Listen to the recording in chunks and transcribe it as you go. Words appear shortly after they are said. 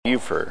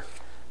for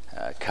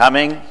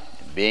coming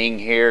and being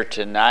here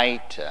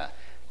tonight. I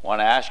want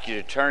to ask you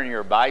to turn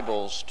your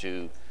Bibles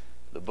to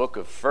the book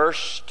of 1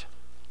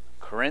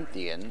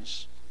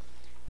 Corinthians.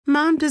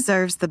 Mom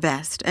deserves the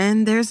best,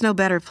 and there's no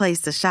better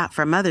place to shop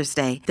for Mother's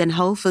Day than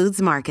Whole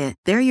Foods Market.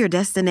 They're your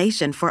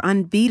destination for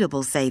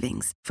unbeatable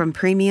savings, from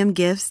premium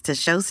gifts to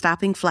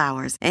show-stopping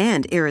flowers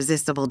and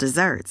irresistible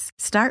desserts.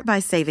 Start by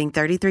saving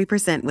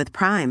 33% with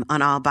Prime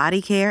on all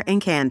body care and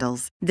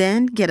candles.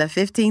 Then get a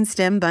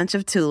 15-stem bunch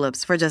of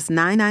tulips for just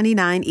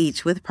 $9.99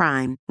 each with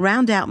Prime.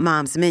 Round out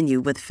Mom's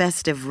menu with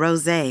festive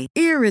rosé,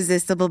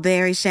 irresistible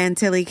berry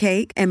chantilly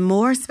cake, and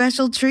more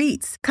special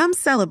treats. Come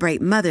celebrate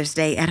Mother's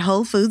Day at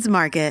Whole Foods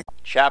Market.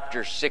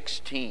 Chapter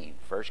 16,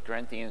 1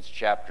 Corinthians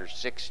chapter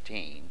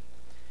 16,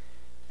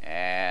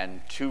 and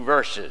two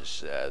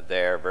verses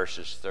there,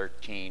 verses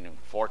 13 and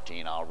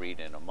 14, I'll read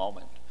in a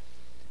moment.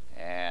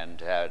 And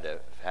had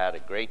a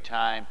great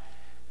time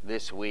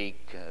this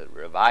week.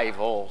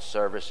 Revival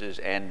services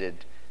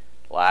ended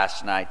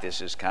last night.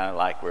 This is kind of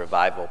like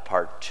revival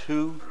part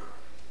 2,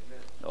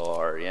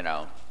 or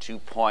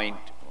 2.0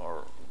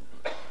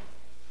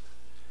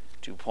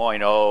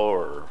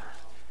 or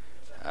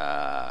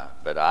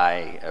but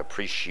I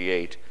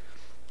appreciate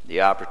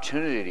the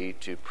opportunity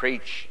to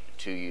preach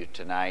to you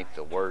tonight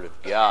the Word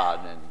of God,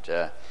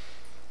 and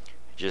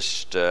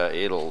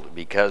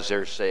because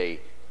there's a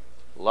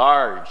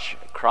large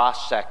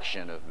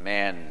cross-section of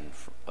men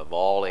of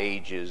all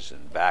ages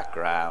and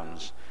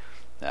backgrounds,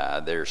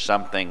 there's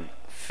something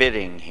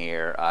fitting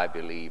here, I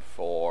believe,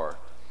 for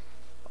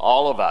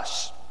all of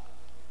us.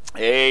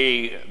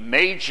 A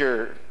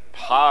major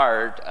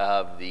part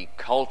of the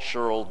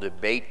cultural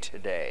debate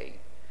today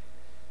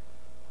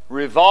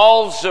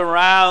revolves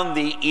around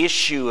the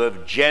issue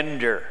of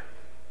gender,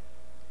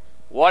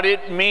 what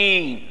it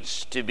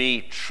means to be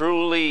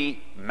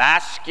truly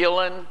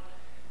masculine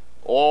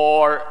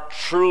or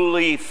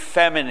truly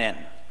feminine.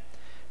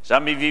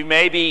 Some of you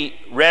maybe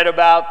read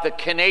about the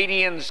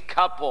Canadian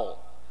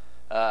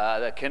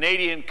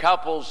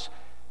couple's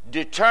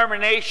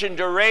determination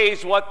to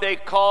raise what they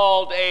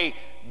called a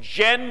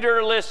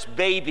genderless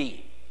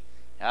baby.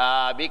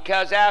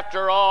 Because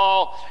after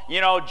all,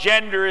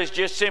 gender is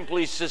just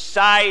simply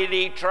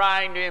society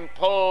trying to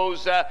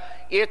impose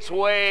its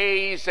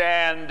ways,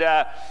 and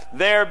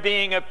their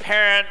being a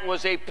parent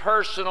was a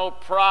personal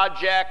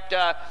project,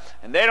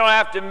 and they don't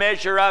have to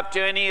measure up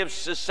to any of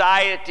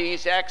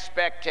society's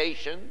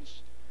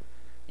expectations.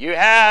 You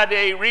had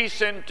a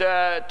recent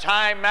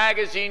Time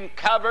magazine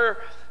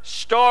cover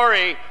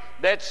story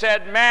that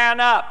said, "Man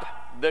up,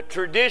 the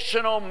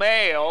traditional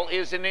male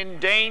is an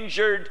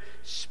endangered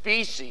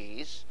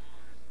species."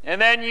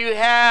 And then you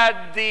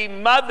had the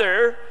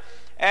mother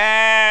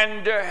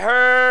and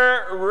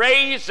her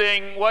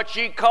raising what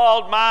she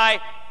called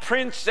my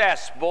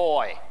princess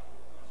boy,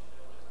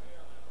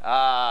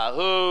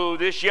 who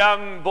this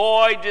young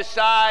boy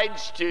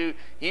decides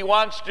he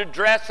wants to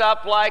dress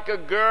up like a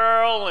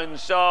girl, and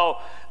so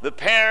the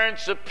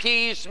parents'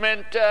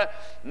 appeasement,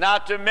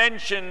 not to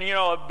mention,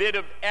 a bit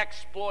of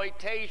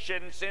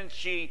exploitation, since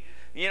she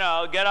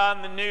get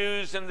on the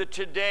news and the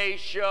Today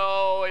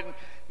Show, and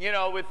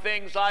with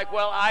things like,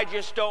 well, I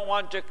just don't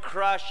want to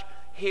crush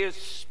his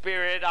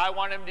spirit. I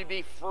want him to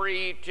be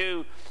free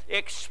to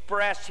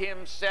express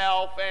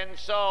himself. And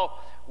so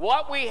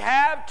what we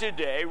have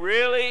today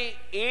really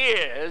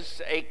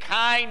is a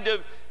kind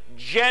of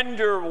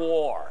gender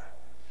war.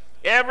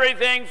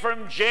 Everything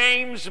from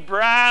James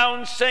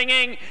Brown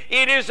singing,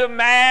 "It is a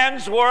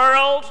man's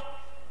world,"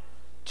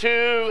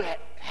 to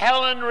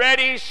Helen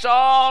Reddy's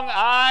song,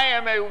 "I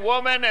am a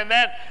woman," and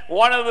then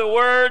one of the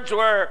words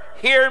were,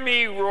 "Hear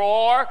me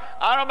roar."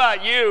 I don't know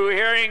about you,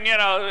 hearing,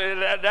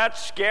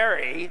 that's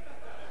scary.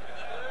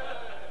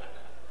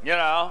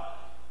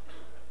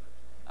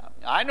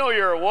 I know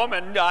you're a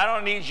woman, I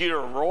don't need you to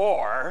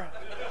roar.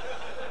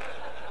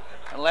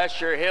 Unless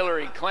you're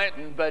Hillary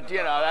Clinton, but,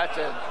 that's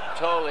a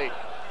totally,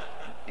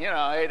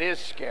 it is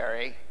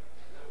scary.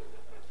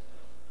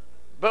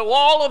 But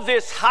all of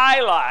this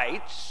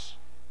highlights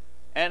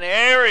an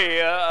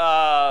area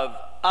of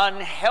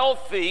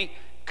unhealthy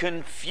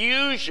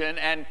confusion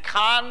and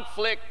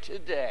conflict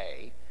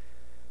today,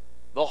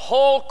 the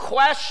whole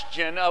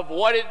question of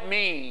what it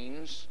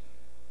means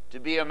to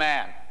be a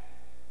man.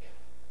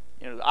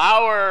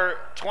 Our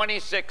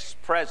 26th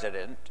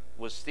president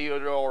was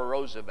Theodore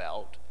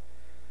Roosevelt,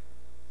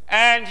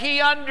 and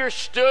he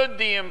understood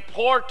the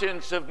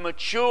importance of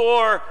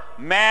mature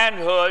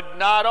manhood,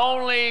 not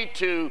only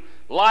to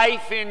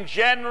life in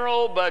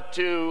general, but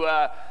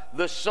to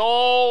the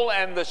soul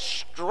and the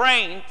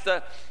strength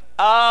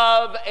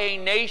of a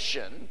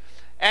nation.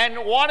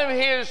 And one of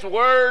his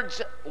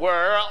words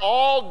were,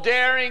 "All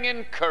daring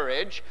and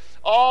courage,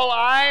 all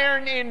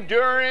iron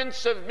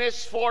endurance of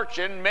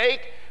misfortune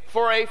make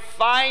for a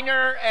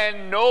finer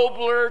and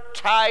nobler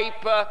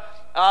type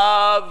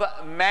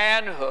of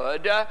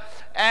manhood."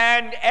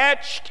 And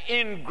etched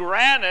in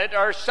granite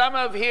are some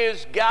of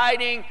his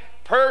guiding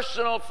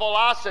personal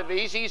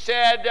philosophies. He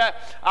said,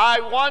 "I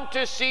want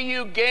to see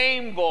you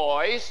game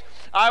boys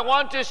I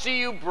want to see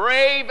you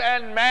brave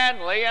and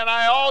manly, and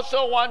I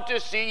also want to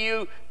see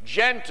you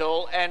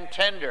gentle and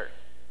tender.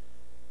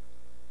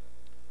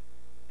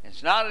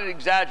 It's not an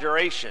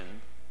exaggeration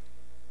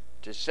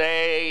to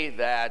say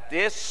that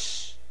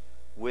this,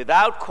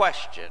 without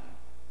question,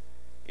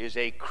 is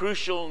a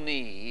crucial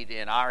need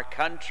in our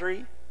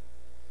country,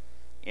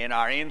 in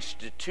our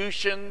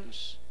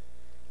institutions,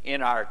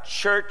 in our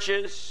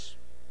churches,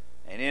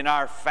 and in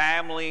our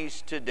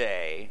families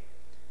today.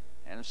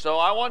 And so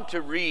I want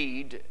to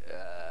read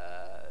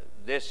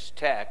this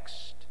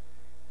text,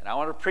 and I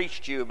want to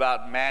preach to you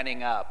about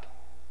manning up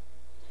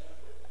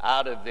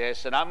out of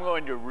this. And I'm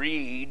going to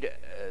read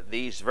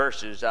these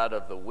verses out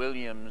of the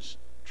Williams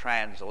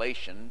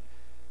translation,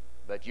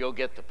 but you'll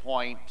get the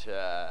point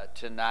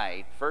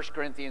tonight. 1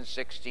 Corinthians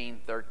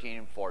 16, 13,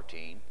 and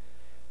 14.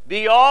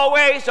 Be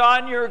always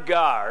on your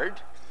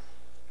guard.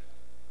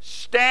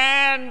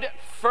 Stand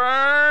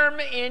firm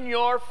in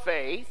your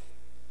faith.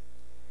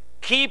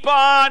 Keep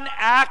on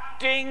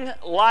acting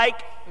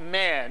like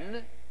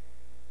men.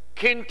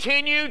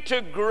 Continue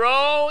to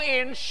grow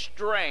in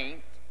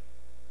strength.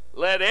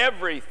 Let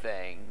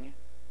everything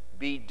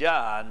be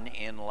done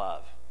in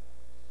love.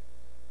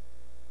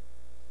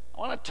 I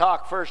want to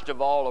talk first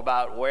of all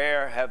about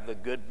where have the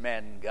good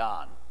men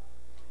gone.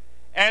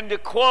 And to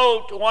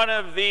quote one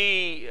of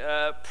the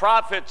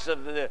prophets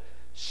of the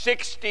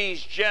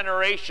 60s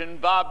generation,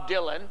 Bob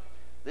Dylan,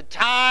 the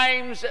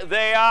times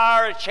they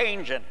are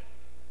a-changin'.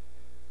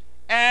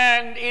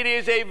 And it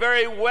is a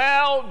very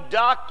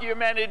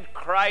well-documented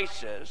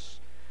crisis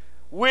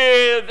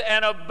with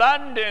an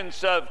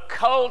abundance of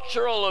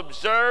cultural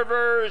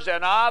observers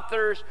and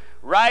authors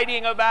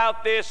writing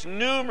about this,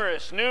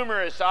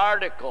 numerous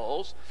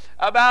articles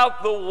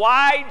about the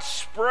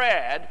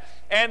widespread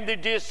and the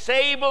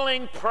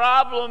disabling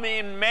problem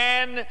in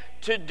men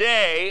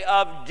today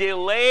of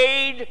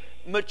delayed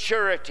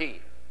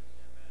maturity.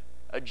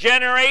 A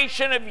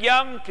generation of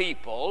young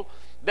people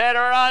that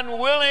are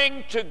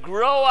unwilling to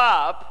grow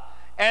up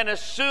and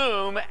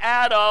assume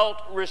adult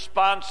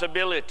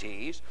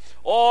responsibilities,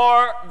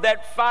 or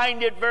that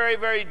find it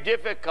very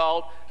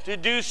difficult to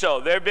do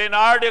so. There have been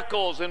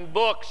articles and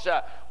books,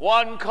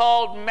 one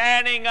called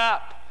Manning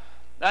Up,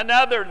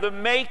 another, The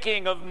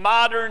Making of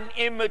Modern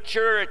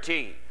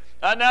Immaturity,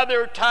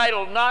 another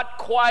title, Not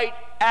Quite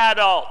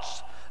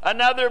Adults,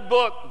 another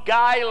book,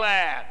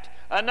 Guyland,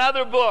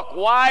 another book,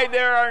 Why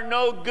There Are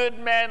No Good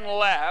Men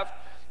Left,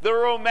 The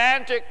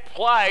Romantic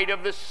Plight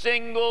of the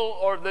Single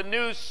or the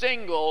New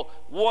Single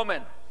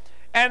Woman.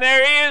 And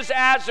there is,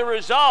 as a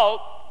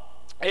result,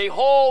 a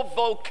whole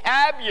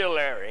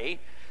vocabulary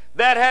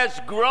that has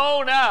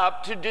grown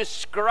up to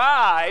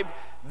describe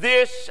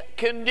this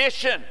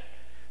condition.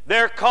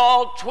 They're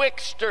called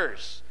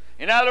twixters.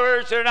 In other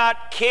words, they're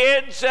not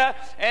kids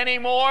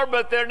anymore,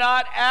 but they're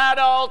not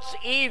adults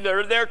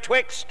either. They're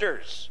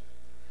twixters.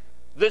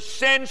 The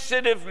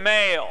sensitive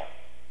male,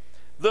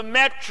 the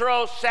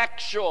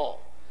metrosexual,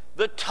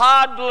 the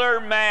toddler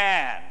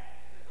man,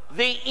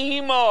 the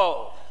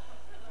emo,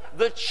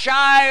 the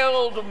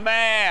child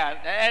man,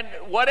 and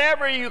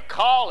whatever you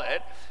call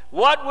it,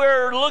 what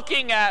we're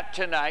looking at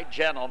tonight,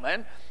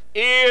 gentlemen,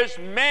 is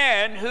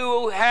men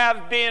who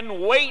have been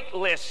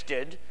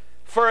waitlisted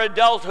for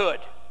adulthood.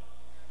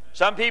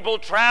 Some people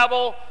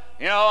travel,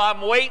 I'm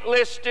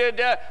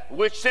waitlisted,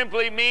 which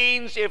simply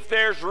means if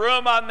there's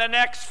room on the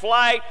next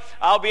flight,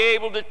 I'll be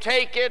able to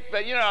take it.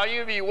 But,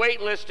 you'll be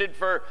waitlisted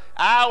for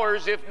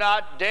hours, if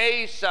not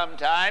days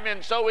sometime.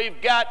 And so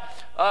we've got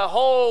a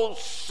whole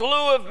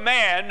slew of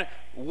men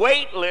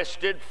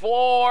waitlisted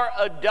for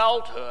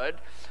adulthood.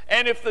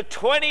 And if the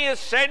 20th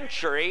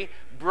century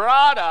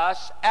brought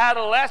us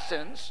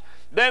adolescence,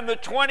 then the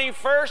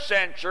 21st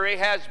century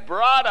has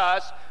brought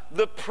us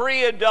the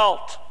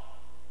pre-adult.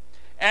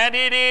 And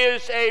it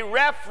is a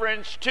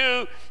reference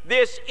to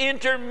this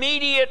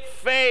intermediate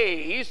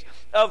phase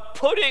of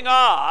putting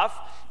off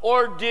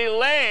or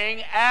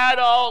delaying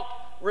adult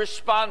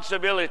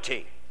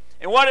responsibility.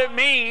 And what it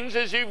means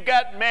is you've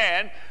got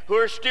men who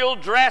are still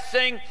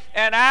dressing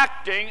and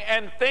acting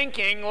and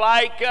thinking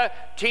like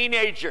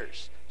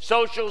teenagers.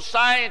 Social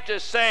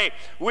scientists say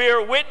we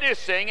are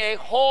witnessing a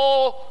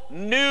whole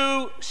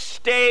new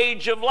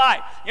stage of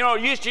life.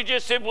 It used to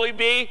just simply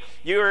be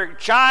you're a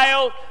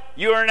child,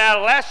 you're an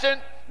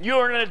adolescent,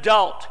 you're an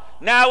adult.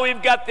 Now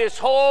we've got this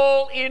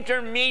whole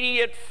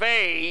intermediate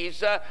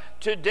phase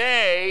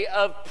today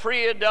of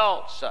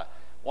pre-adults.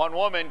 One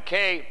woman,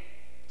 Kay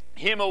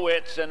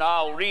Himowitz, and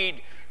I'll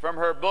read from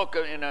her book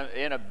in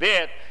a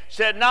bit,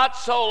 said not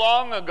so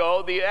long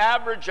ago the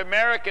average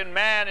American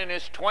man in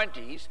his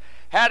 20s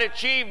had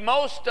achieved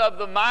most of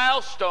the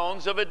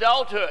milestones of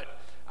adulthood: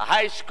 a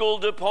high school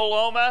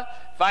diploma,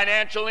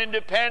 financial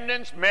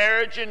independence,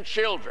 marriage, and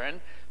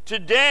children.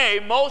 Today,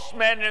 most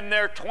men in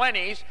their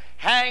 20s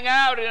hang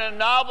out in a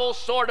novel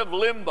sort of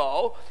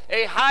limbo,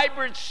 a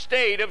hybrid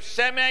state of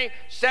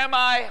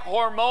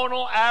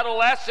semi-hormonal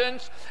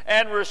adolescence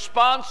and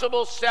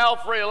responsible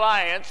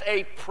self-reliance,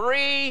 a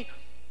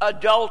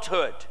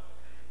pre-adulthood.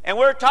 And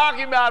we're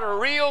talking about a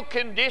real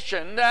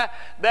condition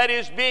that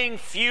is being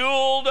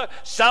fueled,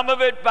 some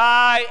of it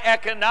by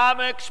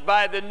economics,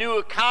 by the new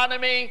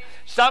economy,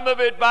 some of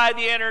it by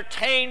the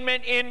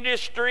entertainment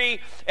industry.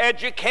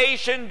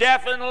 Education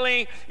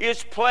definitely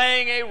is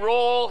playing a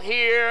role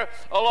here,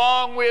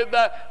 along with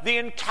the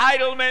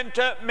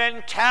entitlement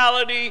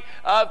mentality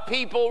of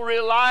people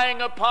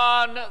relying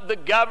upon the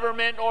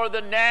government or the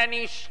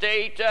nanny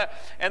state.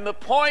 And the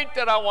point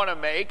that I want to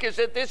make is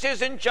that this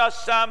isn't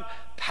just some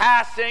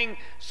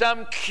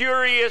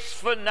curious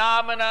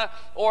phenomena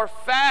or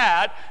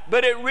fad,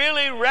 but it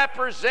really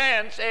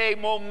represents a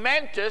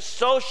momentous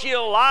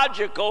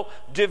sociological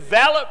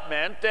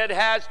development that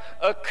has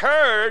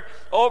occurred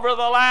over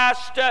the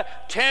last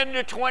 10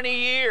 to 20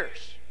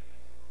 years.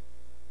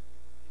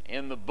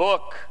 In the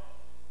book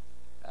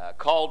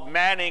called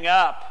Manning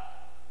Up,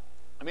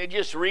 let me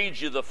just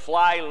read you the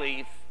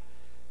flyleaf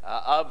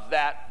of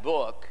that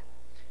book.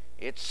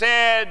 It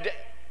said,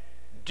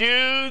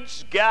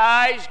 dudes,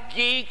 guys,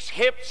 geeks,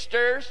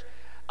 hipsters,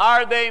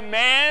 are they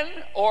men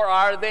or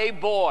are they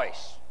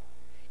boys?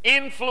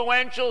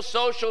 Influential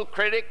social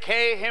critic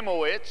Kay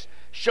Himowitz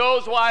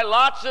shows why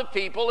lots of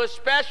people,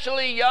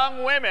 especially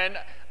young women,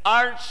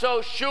 aren't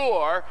so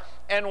sure,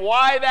 and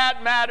why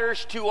that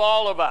matters to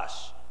all of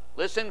us.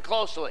 Listen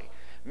closely.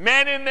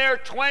 Men in their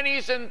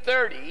 20s and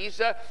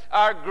 30s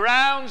are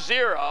ground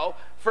zero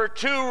for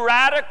two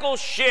radical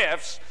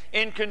shifts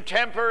in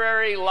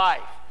contemporary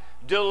life: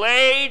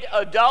 delayed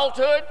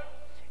adulthood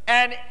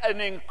and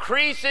an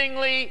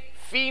increasingly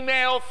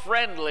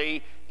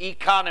female-friendly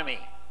economy.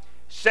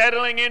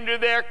 Settling into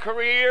their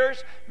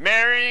careers,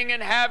 marrying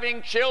and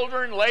having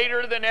children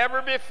later than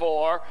ever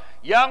before,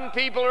 young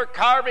people are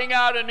carving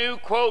out a new,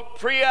 quote,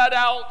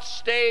 pre-adult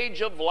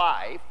stage of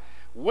life.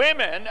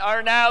 Women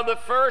are now the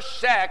first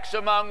sex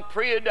among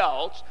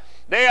pre-adults.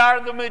 They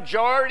are the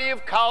majority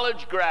of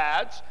college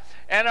grads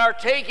and are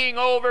taking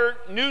over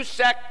new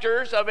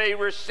sectors of a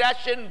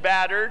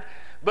recession-battered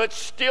but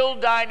still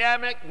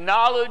dynamic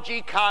knowledge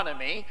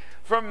economy.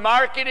 From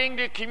marketing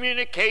to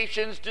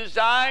communications,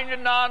 design to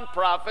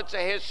nonprofits,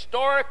 a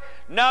historic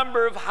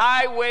number of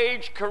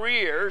high-wage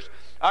careers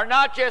are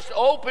not just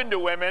open to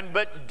women,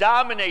 but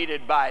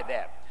dominated by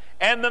them.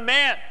 And the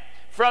men,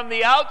 from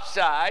the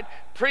outside,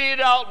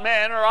 pre-adult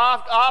men are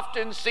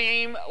often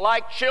seem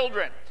like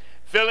children,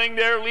 filling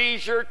their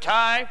leisure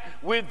time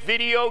with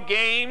video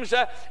games,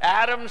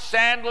 Adam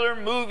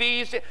Sandler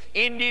movies,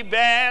 indie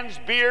bands,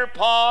 beer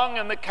pong,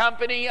 and the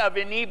company of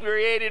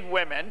inebriated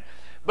women.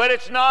 But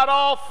it's not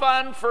all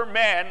fun for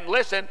men,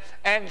 listen,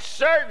 and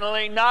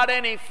certainly not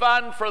any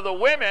fun for the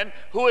women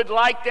who would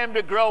like them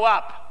to grow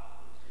up.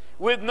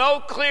 With no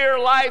clear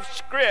life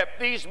script,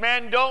 these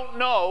men don't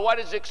know what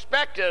is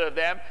expected of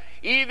them,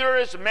 either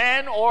as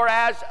men or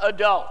as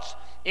adults.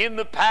 In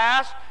the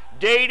past,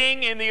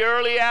 dating in the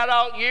early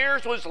adult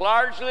years was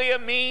largely a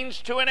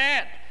means to an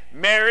end: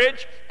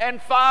 marriage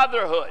and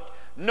fatherhood.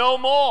 No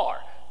more.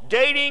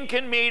 Dating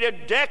can mean a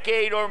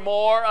decade or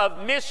more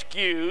of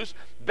miscues,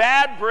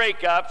 bad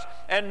breakups,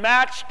 and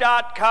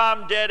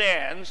Match.com dead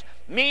ends.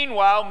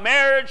 Meanwhile,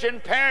 marriage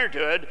and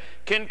parenthood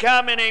can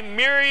come in a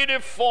myriad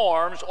of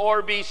forms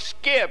or be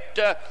skipped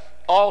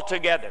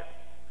altogether.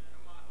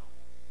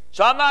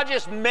 So I'm not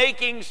just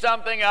making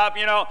something up,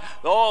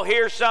 oh,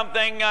 here's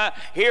something,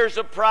 here's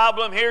a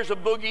problem, here's a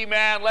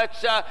boogeyman,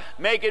 let's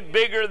make it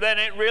bigger than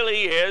it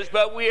really is.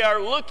 But we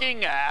are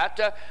looking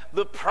at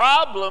the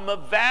problem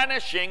of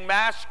vanishing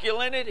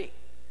masculinity.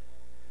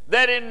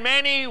 That in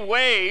many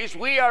ways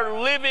we are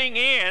living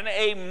in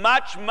a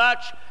much,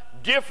 much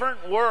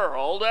different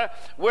world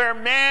where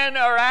men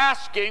are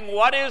asking,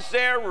 what is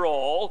their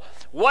role?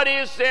 What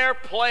is their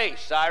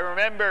place? I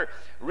remember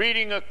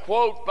reading a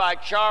quote by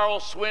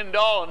Charles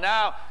Swindoll.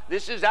 Now,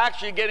 this is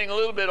actually getting a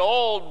little bit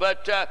old,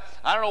 but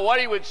I don't know what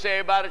he would say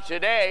about it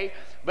today.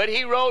 But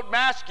he wrote,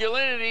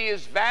 masculinity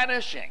is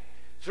vanishing.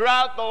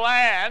 Throughout the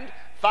land,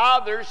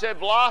 fathers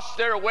have lost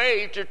their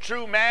way to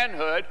true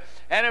manhood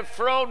and have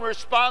thrown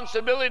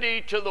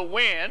responsibility to the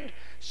wind.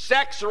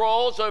 Sex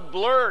roles are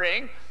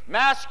blurring.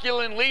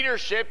 Masculine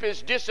leadership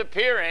is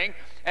disappearing.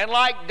 And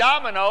like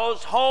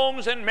dominoes,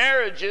 homes and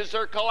marriages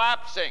are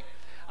collapsing.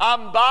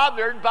 I'm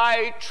bothered by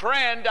a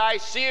trend I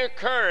see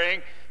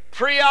occurring: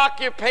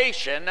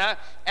 preoccupation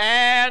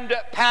and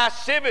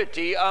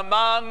passivity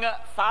among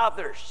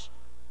fathers.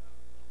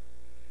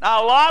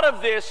 Now, a lot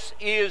of this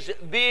is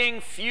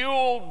being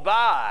fueled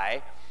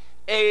by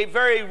a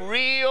very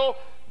real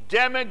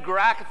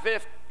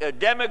demographic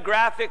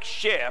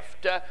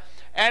shift,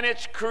 and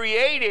it's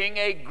creating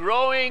a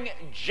growing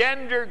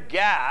gender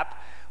gap,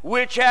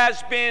 which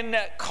has been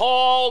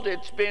called,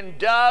 it's been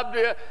dubbed,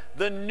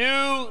 the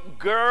new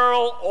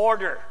girl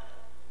order.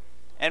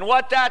 And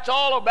what that's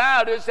all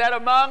about is that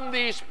among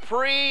these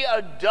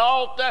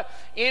pre-adult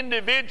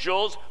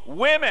individuals,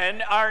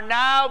 women are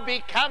now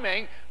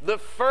becoming the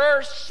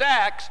first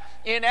sex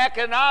in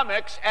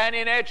economics and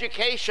in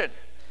education.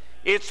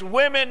 It's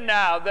women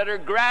now that are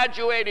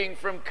graduating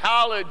from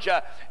college,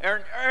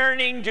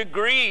 earning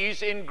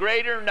degrees in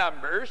greater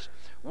numbers.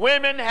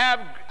 Women have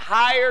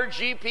higher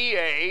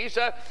GPAs.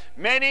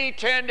 Many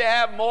tend to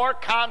have more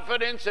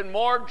confidence and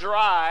more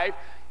drive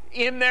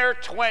in their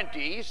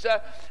 20s.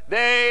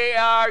 They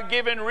are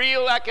given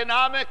real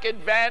economic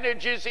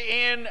advantages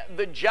in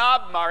the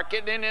job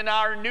market and in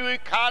our new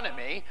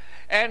economy,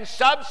 and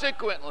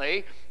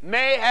subsequently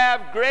may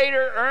have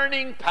greater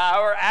earning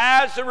power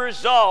as a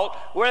result,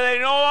 where they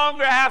no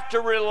longer have to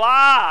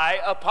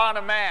rely upon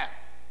a man.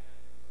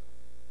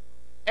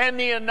 And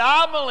the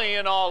anomaly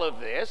in all of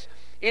this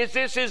is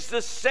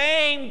the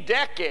same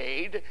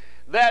decade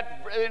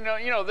that,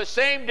 the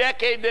same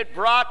decade that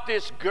brought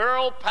this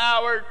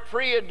girl-powered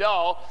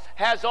pre-adult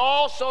has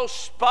also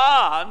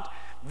spawned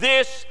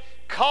this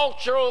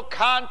cultural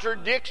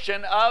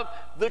contradiction of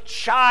the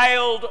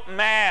child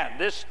man.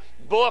 This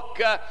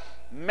book,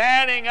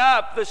 Manning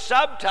Up, the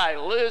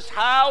subtitle is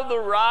How the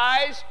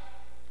Rise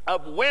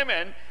of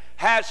Women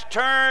Has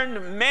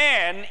Turned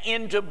Men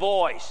into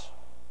Boys.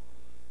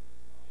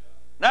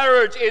 In other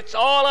words, it's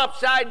all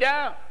upside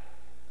down.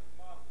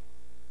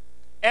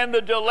 And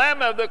the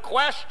dilemma, the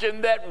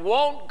question that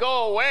won't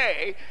go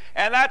away,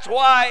 and that's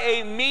why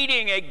a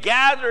meeting, a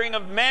gathering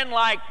of men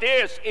like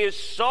this is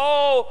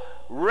so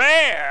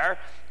rare,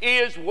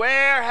 is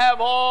where have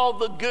all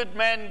the good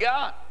men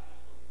gone?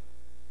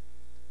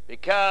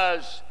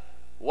 Because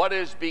what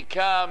has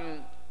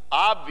become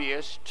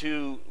obvious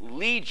to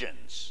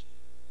legions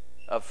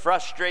of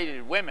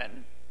frustrated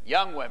women,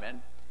 young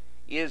women,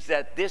 is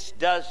that this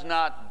does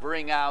not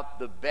bring out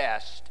the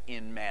best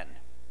in men.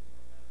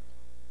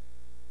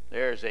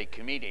 There's a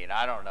comedian,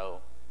 I don't know,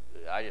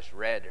 I just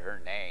read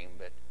her name,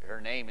 but her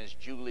name is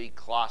Julie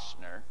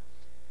Klossner.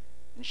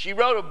 And she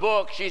wrote a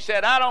book. She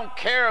said, I don't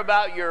care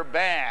about your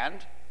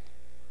band.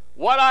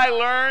 What I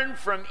learned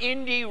from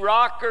indie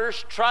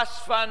rockers,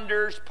 trust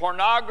funders,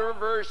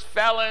 pornographers,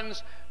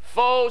 felons,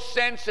 faux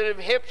sensitive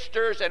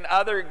hipsters, and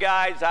other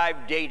guys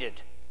I've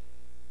dated.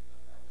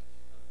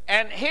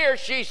 And here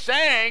she's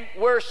saying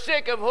we're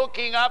sick of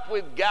hooking up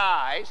with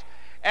guys.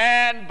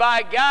 And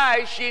by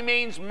guys, she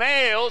means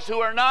males who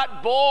are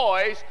not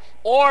boys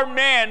or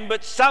men,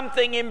 but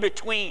something in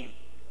between.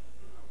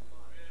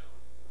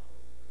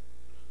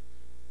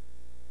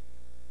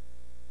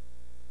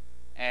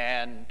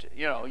 And,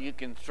 you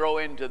can throw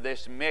into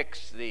this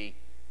mix the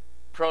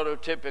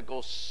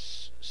prototypical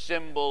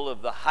symbol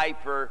of the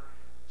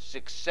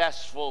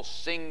hyper-successful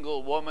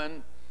single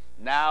woman,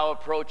 now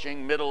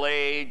approaching middle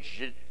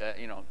age,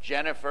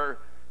 Jennifer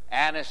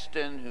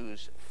Aniston,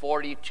 who's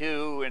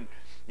 42 and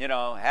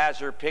has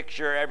her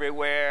picture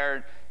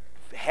everywhere,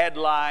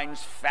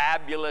 headlines,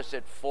 fabulous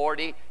at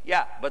 40.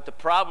 Yeah, but the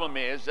problem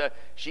is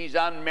she's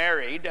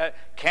unmarried,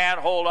 can't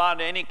hold on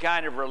to any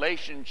kind of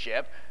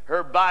relationship.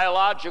 Her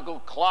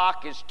biological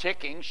clock is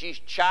ticking. She's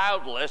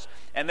childless,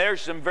 and there's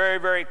some very,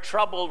 very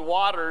troubled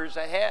waters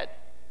ahead.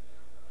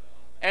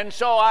 And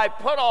so I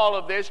put all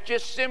of this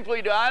just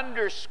simply to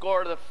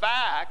underscore the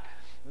fact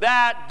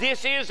that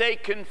this is a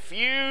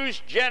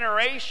confused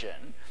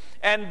generation,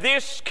 and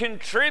this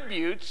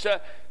contributes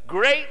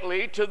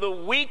greatly to the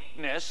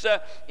weakness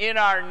in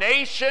our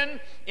nation,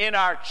 in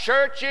our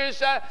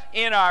churches,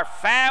 in our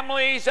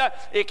families.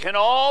 It can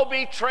all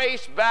be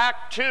traced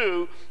back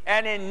to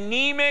an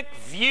anemic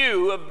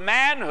view of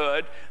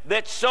manhood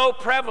that's so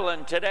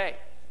prevalent today.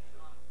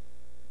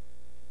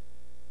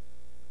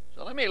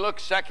 So let me look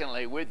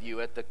secondly with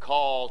you at the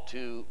call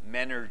to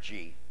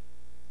menergy.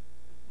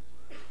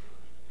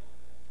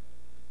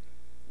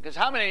 Because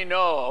how many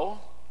know,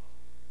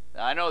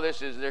 I know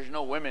there's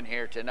no women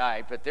here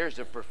tonight, but there's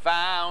a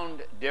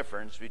profound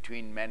difference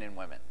between men and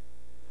women.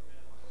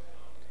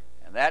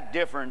 And that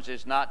difference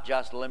is not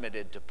just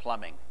limited to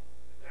plumbing.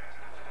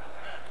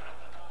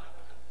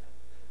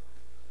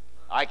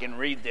 I can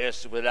read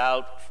this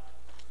without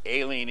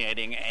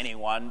alienating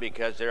anyone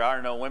because there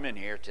are no women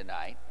here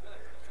tonight.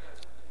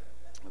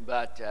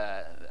 But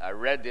I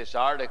read this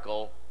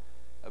article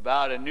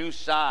about a new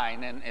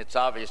sign, and it's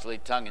obviously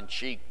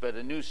tongue-in-cheek, but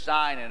a new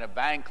sign in a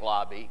bank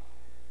lobby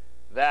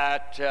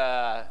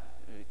that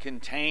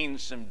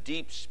contains some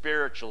deep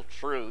spiritual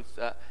truth.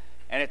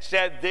 And it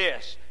said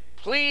this: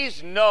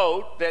 please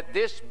note that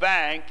this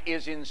bank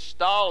is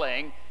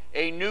installing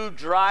a new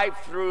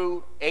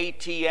drive-through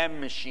ATM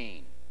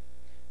machine.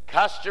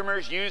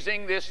 Customers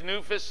using this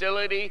new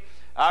facility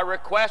are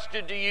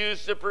requested to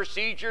use the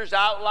procedures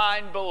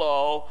outlined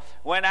below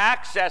when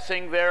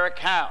accessing their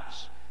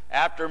accounts.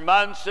 After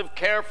months of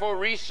careful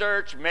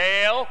research,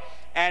 male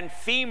and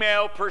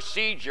female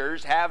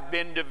procedures have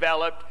been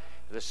developed.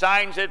 The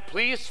sign said,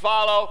 please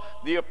follow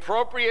the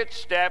appropriate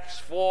steps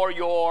for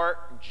your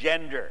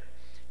gender.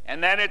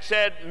 And then it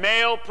said,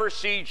 male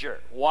procedure.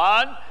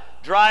 1,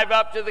 drive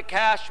up to the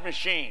cash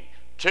machine.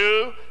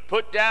 2,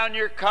 put down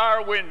your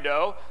car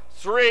window.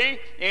 3,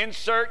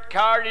 insert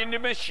card into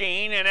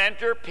machine and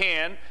enter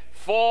PIN.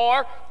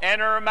 4,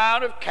 enter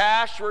amount of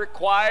cash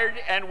required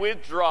and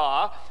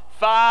withdraw.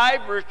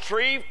 5,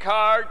 retrieve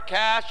card,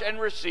 cash, and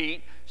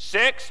receipt.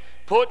 6,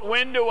 put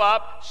window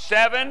up.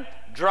 7,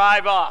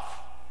 drive off.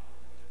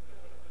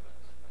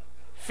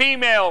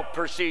 Female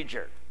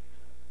procedure.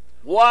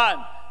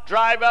 1,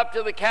 drive up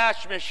to the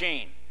cash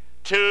machine.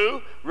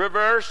 2,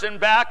 reverse and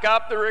back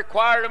up the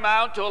required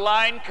amount to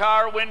align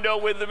car window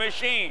with the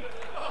machine.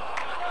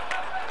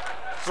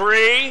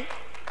 3,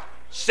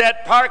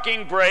 set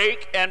parking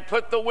brake and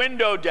put the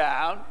window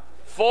down.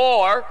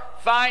 4,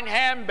 find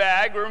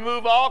handbag,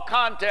 remove all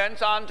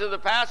contents onto the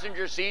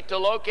passenger seat to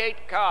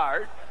locate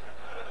card.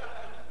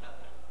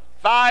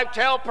 5,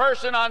 tell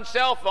person on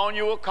cell phone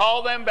you will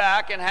call them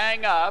back and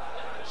hang up.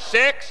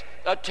 6,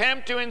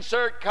 attempt to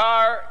insert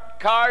card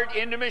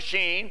into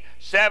machine.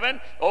 7,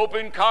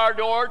 open car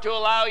door to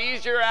allow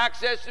easier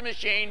access to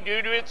machine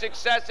due to its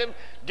excessive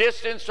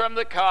distance from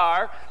the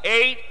car.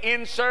 8,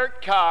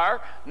 insert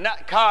card.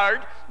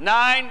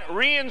 9,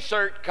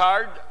 reinsert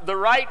card the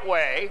right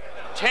way.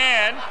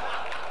 10,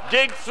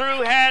 dig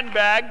through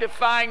handbag to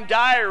find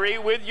diary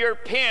with your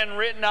PIN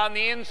written on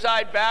the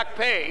inside back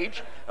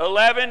page.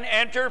 11,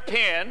 enter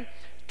PIN.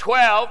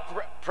 12,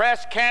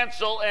 press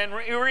cancel and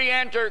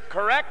re-enter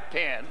correct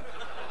PIN.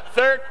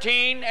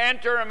 13,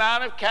 enter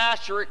amount of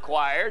cash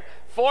required.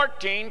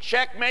 14,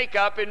 check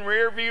makeup in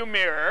rear view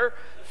mirror.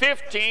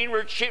 15,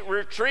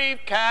 retrieve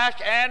cash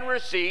and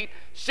receipt.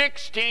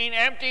 16,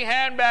 empty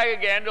handbag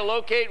again to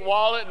locate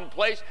wallet and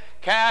place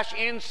cash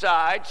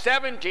inside.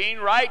 17,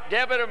 write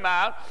debit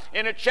amount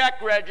in a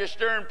check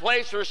register and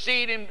place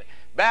receipt in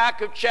back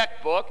of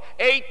checkbook.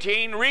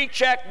 18,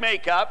 recheck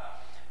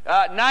makeup.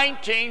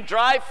 19,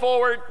 drive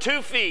forward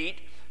 2 feet.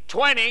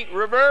 20,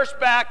 reverse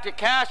back to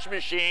cash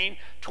machine.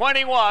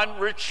 21,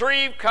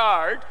 retrieve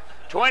card.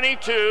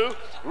 22,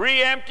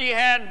 re-empty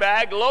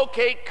handbag,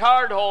 locate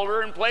card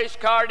holder and place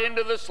card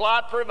into the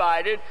slot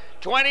provided.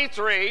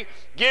 23,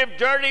 give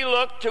dirty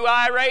look to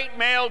irate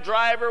male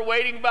driver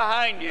waiting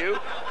behind you.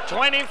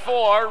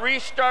 24,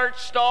 restart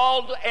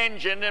stalled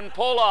engine and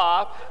pull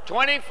off.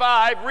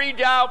 25,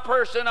 redial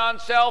person on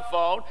cell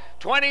phone.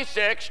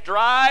 26,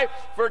 drive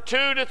for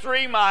 2 to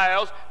 3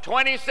 miles.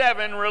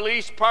 27,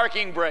 release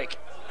parking brake.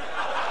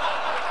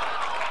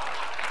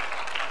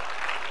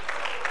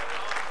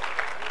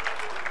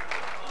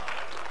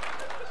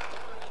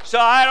 So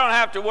I don't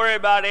have to worry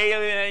about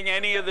alienating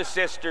any of the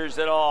sisters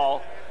at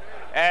all.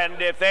 And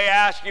if they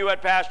ask you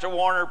what Pastor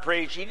Warner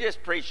preached, he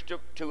just preached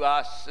to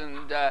us.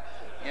 And,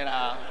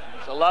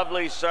 it's a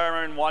lovely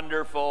sermon,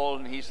 wonderful,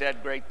 and he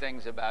said great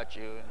things about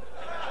you.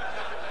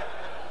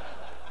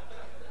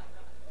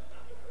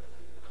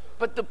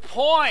 But the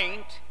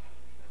point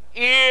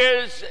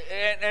is,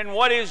 and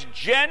what is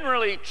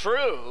generally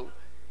true,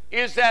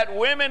 is that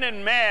women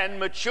and men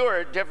mature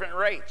at different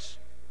rates.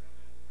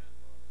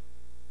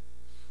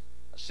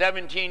 A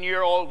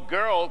 17-year-old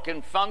girl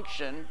can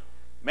function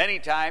many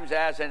times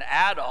as an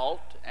adult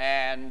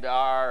and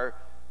are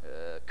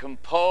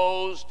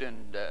composed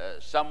and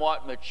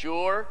somewhat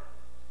mature,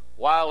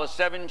 while a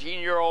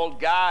 17-year-old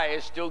guy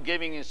is still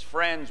giving his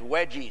friends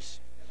wedgies.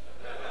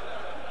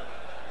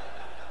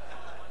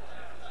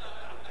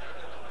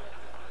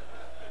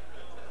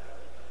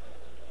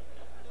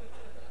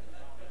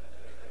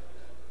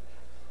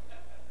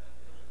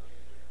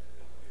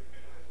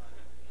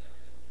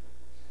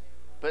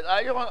 But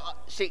I don't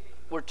see,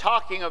 we're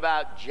talking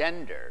about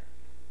gender.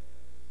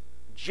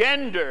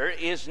 Gender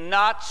is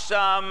not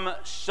some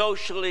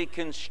socially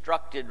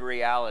constructed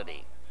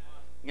reality.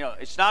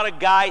 It's not a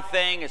guy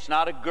thing, it's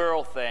not a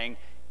girl thing,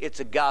 it's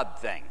a God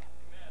thing.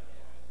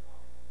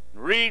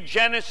 Read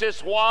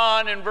Genesis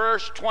 1 and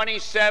verse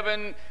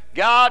 27.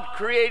 God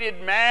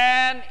created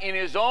man in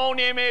his own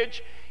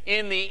image.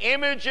 In the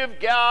image of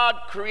God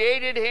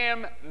created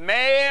him,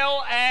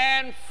 male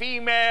and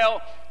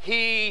female,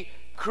 he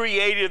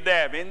created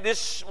them. In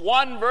this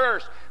one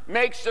verse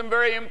makes some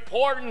very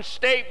important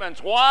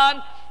statements.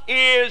 One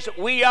is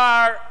we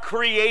are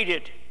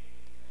created.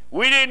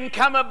 We didn't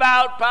come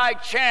about by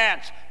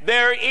chance.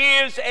 There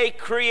is a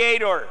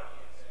creator.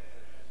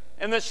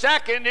 And the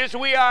second is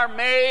we are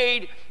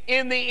made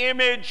in the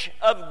image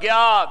of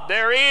God.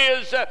 There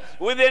is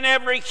within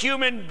every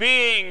human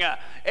being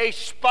a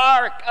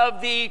spark of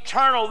the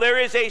eternal. There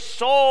is a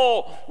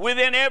soul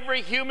within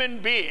every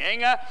human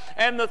being.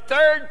 And the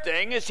third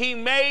thing is he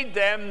made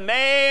them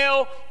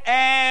male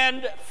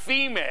and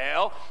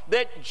female,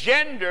 that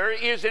gender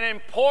is an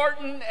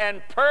important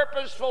and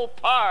purposeful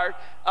part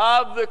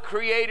of the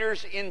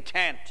Creator's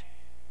intent.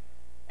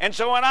 And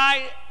so when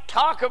I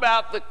talk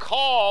about the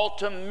call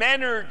to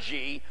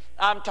menergy,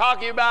 I'm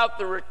talking about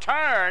the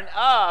return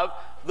of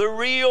the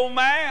real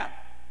man.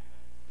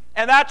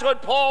 And that's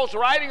what Paul's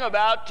writing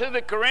about to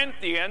the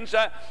Corinthians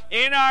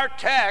in our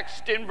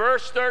text in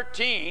verse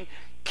 13.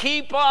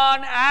 Keep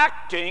on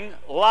acting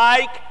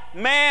like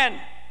men.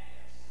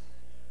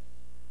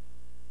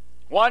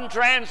 One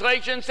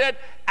translation said,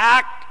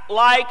 act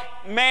like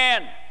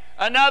men.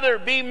 Another,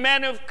 be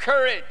men of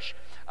courage.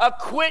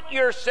 Acquit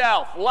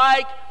yourself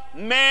like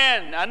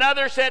men.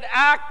 Another said,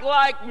 act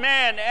like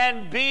men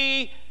and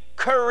be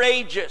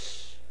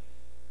courageous.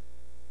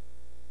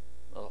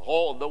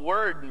 The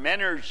word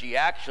menergy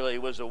actually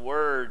was a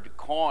word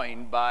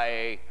coined by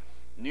a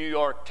New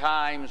York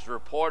Times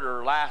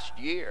reporter last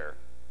year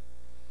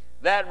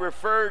that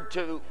referred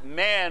to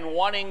men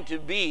wanting to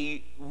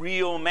be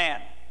real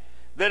men.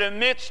 that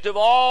amidst of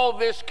all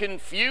this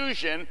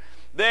confusion,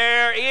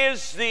 there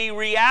is the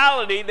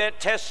reality that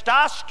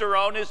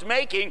testosterone is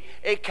making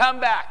a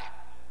comeback.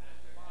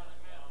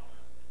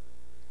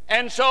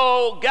 And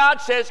so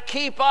God says,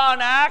 keep on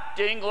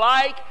acting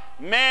like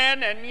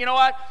men. And you know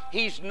what?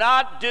 He's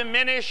not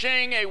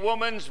diminishing a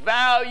woman's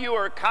value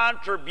or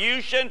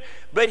contribution,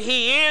 but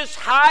he is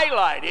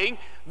highlighting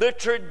the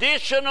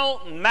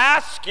traditional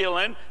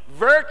masculine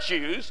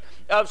virtues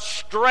of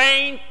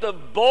strength,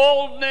 of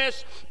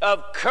boldness,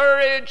 of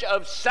courage,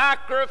 of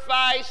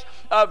sacrifice,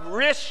 of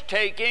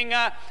risk-taking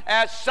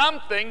as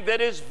something that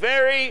is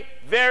very,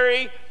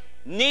 very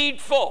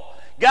needful.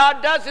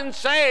 God doesn't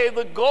say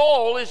the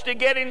goal is to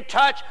get in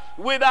touch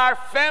with our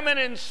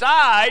feminine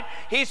side.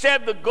 He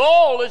said the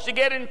goal is to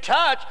get in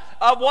touch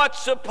of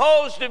what's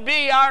supposed to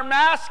be our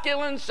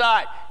masculine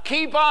side.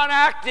 Keep on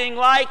acting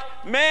like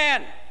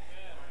men.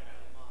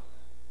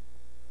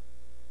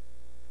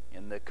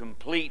 In the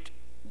complete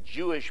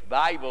Jewish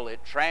Bible, it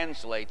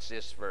translates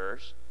this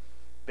verse,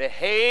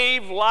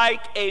 behave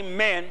like a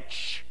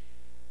mensch,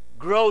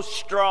 grow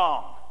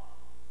strong.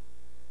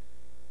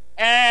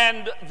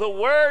 And the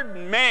word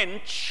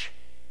mensch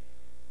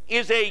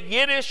is a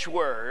Yiddish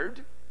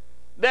word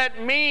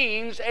that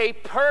means a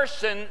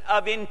person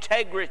of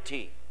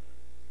integrity.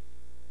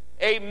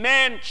 A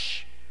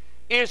mensch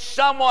is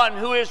someone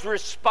who is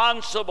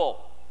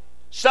responsible,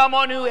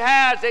 someone who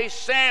has a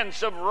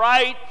sense of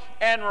right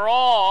and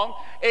wrong.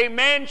 A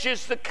mensch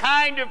is the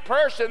kind of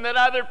person that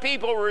other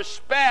people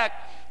respect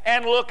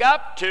and look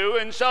up to.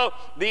 And so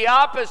the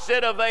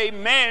opposite of a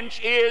mensch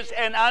is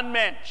an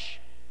unmensch,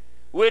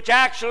 which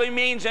actually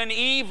means an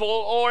evil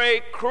or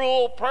a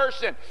cruel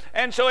person.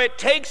 And so it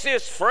takes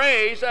this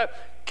phrase,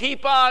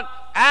 keep on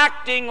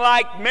acting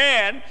like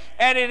men,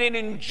 and it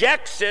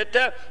injects it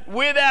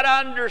with that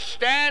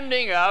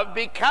understanding of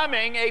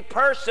becoming a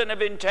person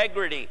of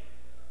integrity,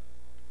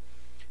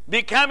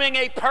 becoming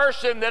a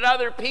person that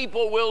other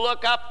people will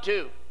look up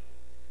to.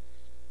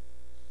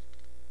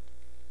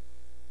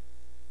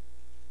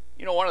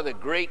 You know, one of the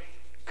great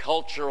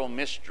cultural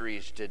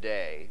mysteries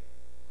today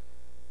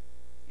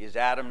is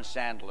Adam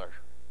Sandler,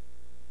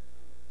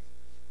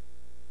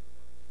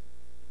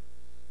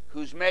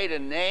 who's made a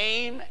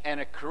name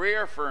and a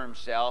career for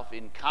himself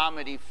in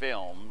comedy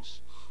films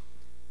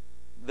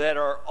that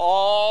are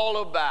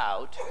all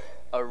about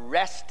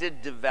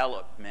arrested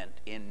development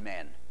in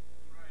men.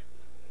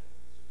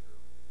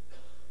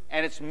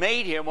 And it's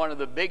made him one of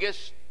the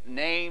biggest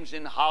names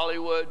in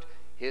Hollywood.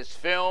 His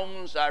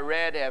films, I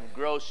read, have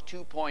grossed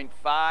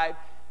 $2.5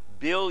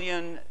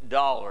 billion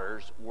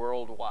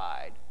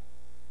worldwide.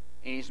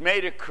 And he's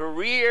made a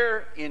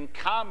career in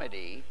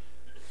comedy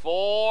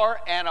for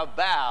and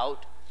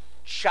about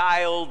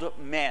child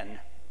men.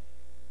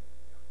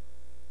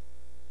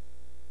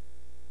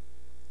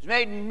 He's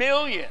made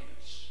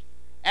millions,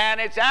 and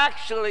it's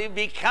actually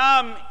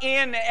become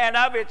in and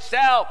of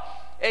itself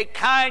a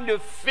kind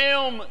of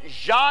film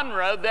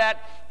genre that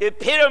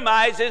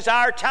epitomizes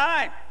our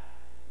time.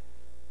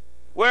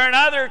 Where in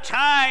other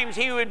times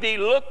he would be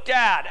looked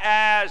at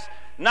as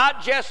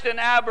not just an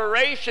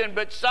aberration,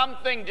 but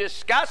something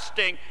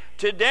disgusting.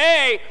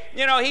 Today,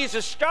 you know, he's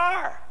a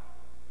star,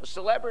 a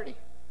celebrity.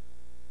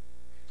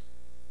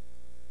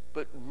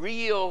 But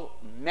real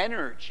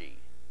menergy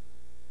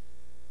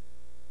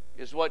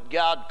is what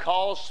God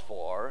calls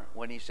for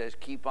when he says,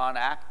 keep on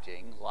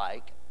acting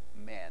like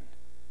men.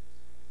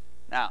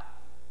 Now,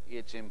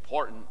 it's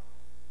important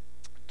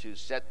to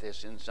set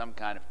this in some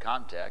kind of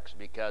context,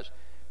 because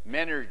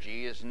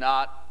menergy is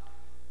not,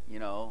 you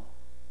know,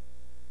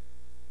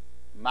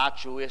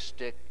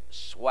 machoistic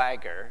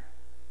swagger,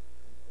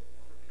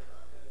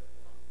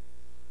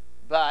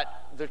 but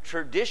the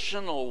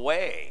traditional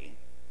way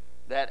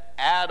that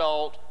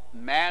adult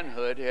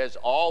manhood has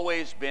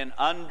always been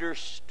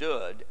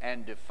understood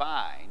and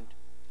defined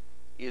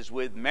is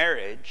with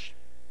marriage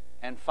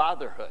and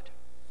fatherhood.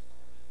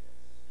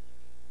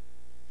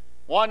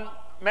 One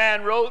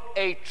man wrote,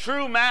 a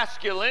true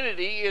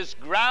masculinity is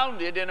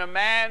grounded in a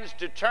man's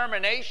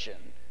determination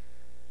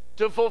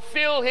to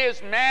fulfill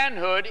his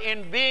manhood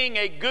in being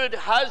a good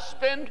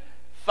husband,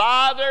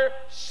 father,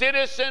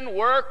 citizen,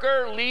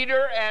 worker,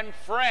 leader, and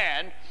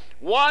friend,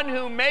 one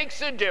who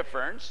makes a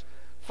difference,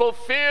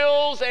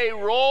 fulfills a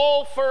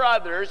role for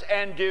others,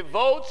 and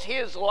devotes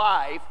his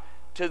life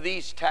to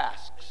these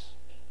tasks.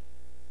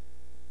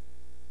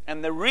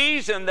 And the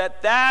reason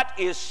that that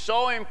is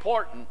so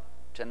important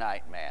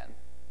tonight, man,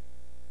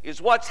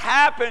 is what's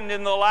happened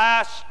in the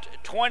last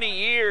 20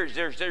 years.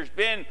 There's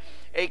been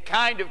a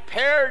kind of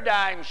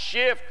paradigm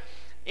shift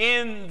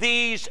in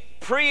these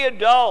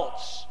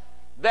pre-adults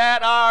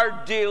that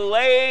are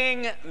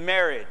delaying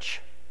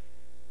marriage.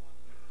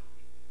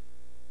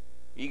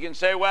 You can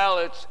say, well,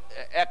 it's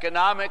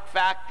economic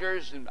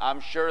factors, and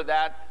I'm sure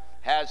that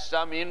has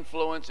some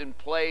influence and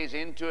plays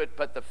into it,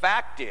 but the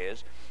fact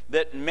is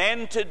that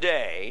men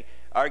today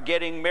are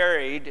getting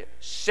married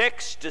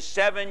 6 to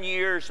 7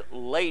 years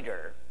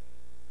later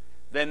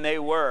than they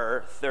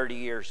were 30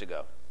 years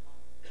ago.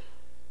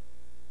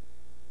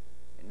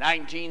 In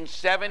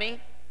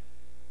 1970,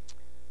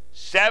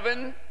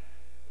 7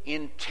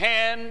 in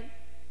 10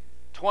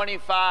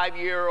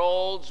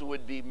 25-year-olds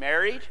would be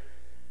married.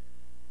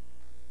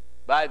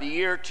 By the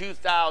year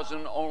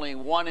 2000, only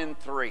 1 in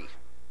 3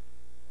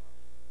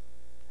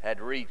 had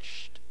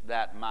reached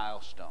that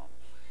milestone.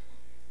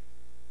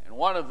 And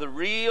one of the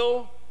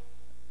real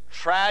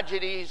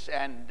tragedies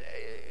and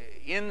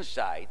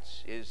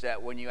insights is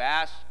that when you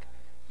ask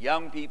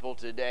young people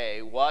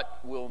today what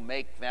will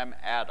make them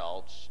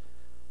adults,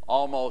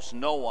 almost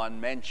no one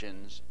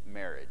mentions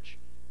marriage.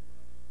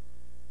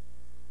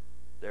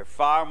 They're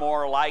far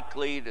more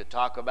likely to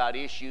talk about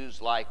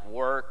issues like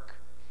work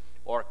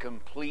or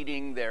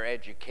completing their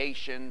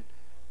education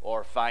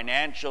or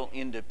financial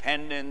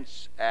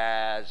independence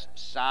as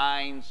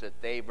signs that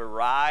they've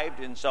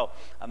arrived. And so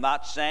I'm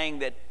not saying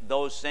that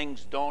those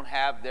things don't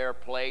have their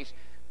place,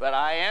 but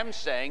I am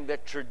saying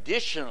that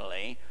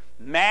traditionally,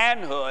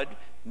 manhood,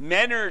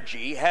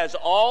 menergy, has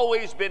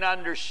always been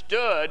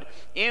understood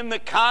in the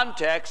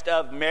context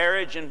of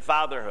marriage and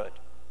fatherhood.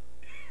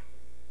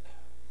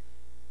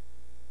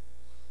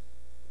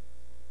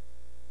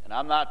 And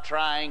I'm not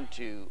trying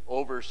to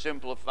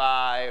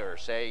oversimplify or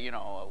say, a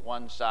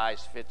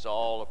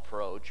one-size-fits-all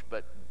approach,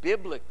 but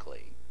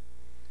biblically,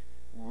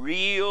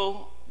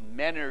 real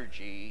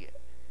menergy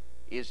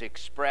is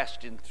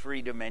expressed in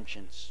 3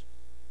 dimensions.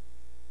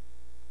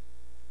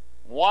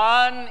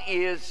 One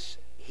is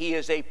he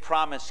is a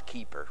promise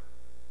keeper.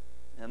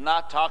 I'm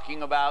not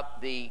talking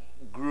about the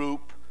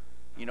group,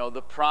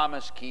 the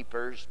promise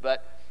keepers,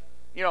 but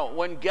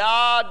when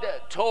God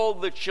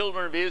told the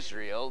children of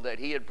Israel that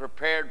he had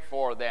prepared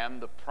for them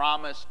the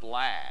promised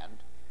land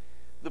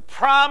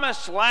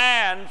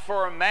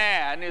for a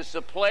man is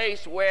the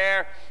place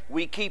where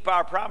we keep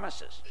our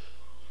promises.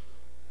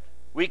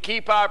 We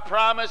keep our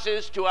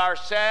promises to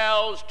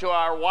ourselves, to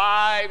our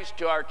wives,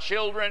 to our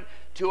children,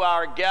 to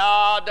our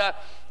God.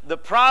 The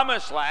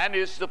promised land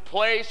is the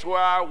place where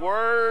our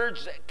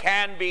words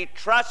can be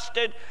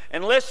trusted.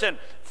 And listen,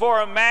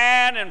 for a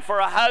man and for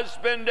a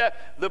husband,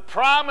 the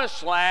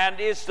promised land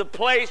is the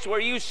place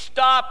where you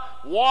stop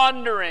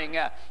wandering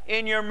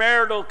in your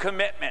marital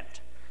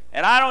commitment.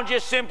 And I don't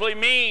just simply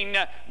mean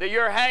that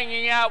you're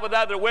hanging out with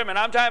other women.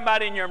 I'm talking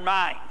about in your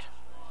mind.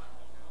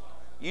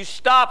 You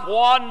stop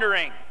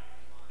wandering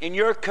in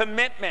your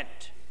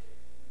commitment.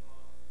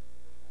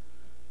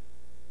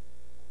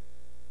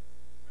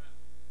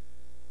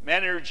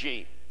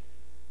 Menergy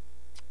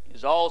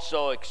is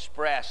also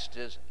expressed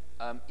as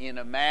in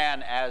a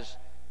man as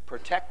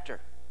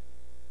protector.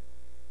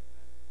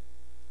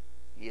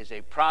 He is a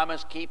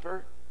promise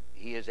keeper.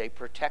 He is a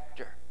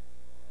protector.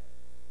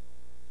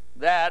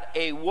 That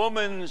a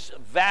woman's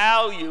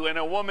value and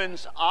a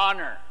woman's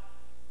honor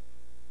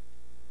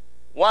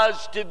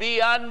was to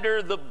be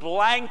under the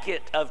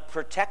blanket of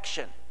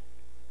protection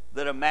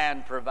that a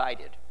man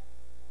provided.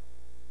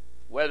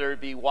 Whether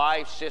it be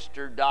wife,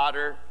 sister,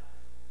 daughter,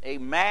 a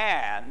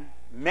man,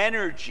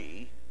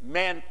 menergy,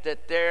 meant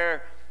that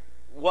there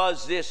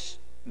was this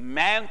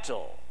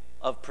mantle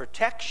of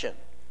protection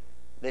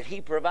that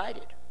he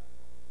provided.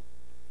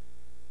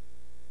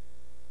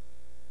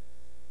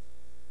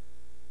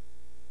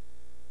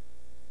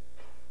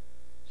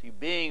 See,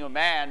 being a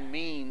man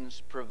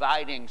means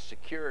providing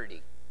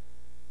security.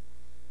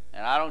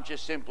 And I don't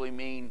just simply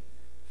mean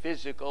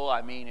physical,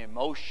 I mean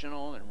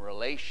emotional and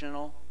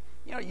relational.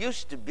 It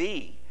used to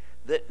be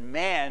that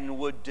men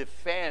would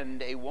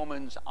defend a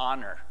woman's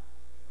honor.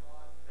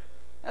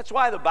 That's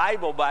why the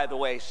Bible, by the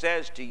way,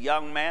 says to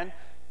young men,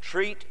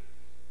 treat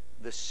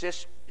the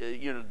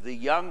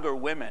younger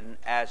women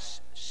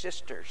as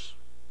sisters.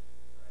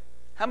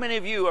 How many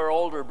of you are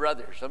older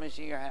brothers? Let me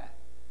see your hand.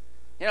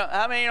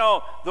 How many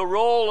know the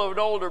role of an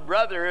older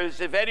brother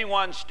is if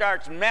anyone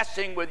starts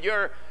messing with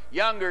your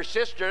younger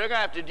sister, they're going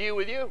to have to deal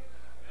with you.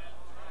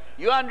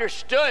 You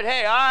understood,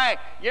 hey,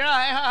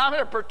 I'm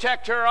going to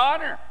protect her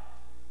honor.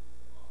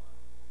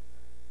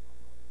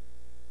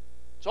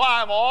 So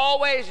I'm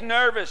always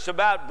nervous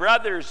about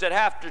brothers that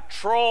have to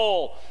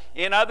troll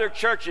in other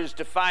churches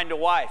to find a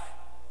wife.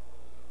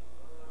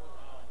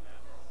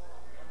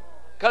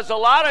 Because a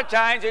lot of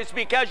times it's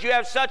because you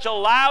have such a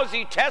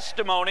lousy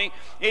testimony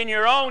in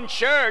your own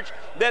church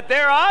that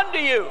they're on to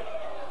you.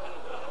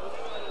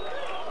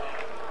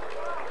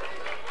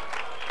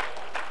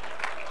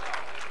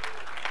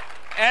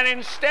 And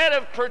instead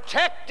of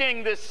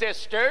protecting the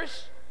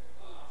sisters,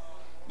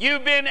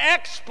 you've been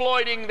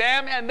exploiting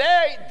them, and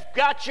they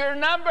got your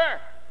number.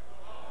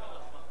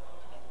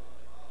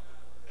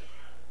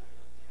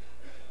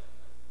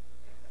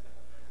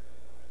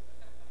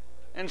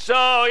 And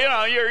so,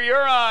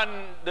 you're on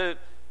the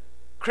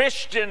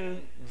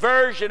Christian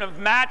version of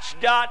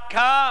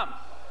Match.com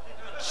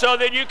so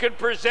that you can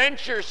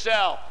present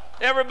yourself.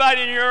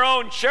 Everybody in your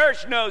own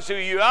church knows who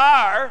you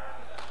are,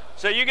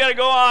 so you got to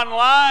go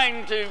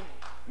online to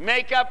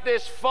make up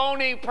this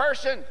phony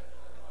person.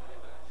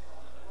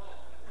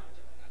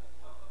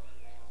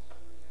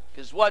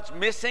 Because what's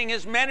missing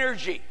is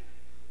menergy.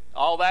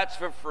 All that's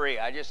for free.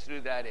 I just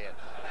threw that in.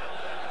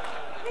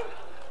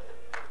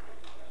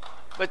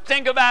 But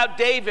think about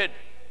David.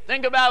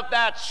 Think about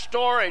that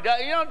story.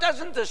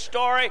 Doesn't the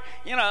story,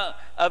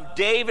 of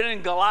David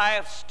and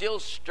Goliath still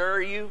stir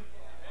you?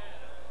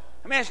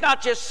 I mean, it's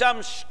not just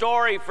some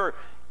story for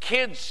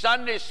kids'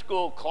 Sunday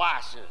school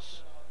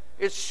classes.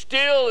 It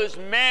still is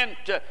meant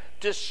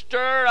to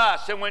stir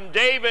us. And when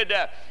David,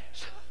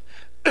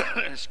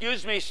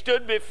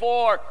 stood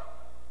before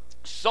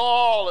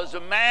Saul as a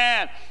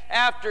man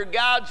after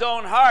God's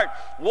own heart,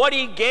 what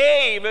he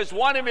gave as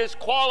one of his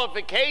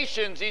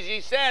qualifications is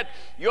he said,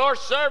 your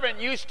servant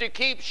used to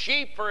keep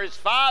sheep for his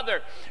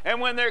father,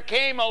 and when there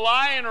came a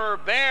lion or a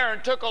bear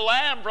and took a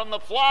lamb from the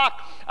flock,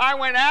 I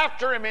went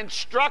after him and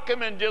struck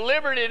him and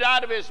delivered it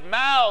out of his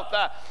mouth,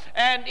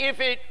 and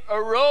if it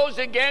arose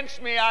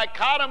against me, I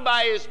caught him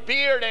by his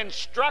beard and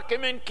struck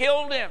him and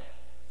killed him.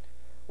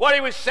 What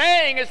he was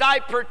saying is, I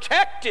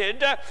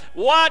protected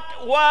what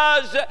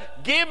was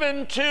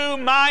given to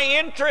my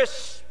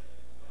interests.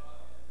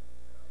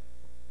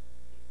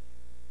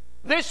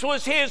 This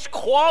was his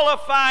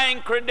qualifying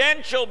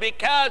credential,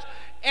 because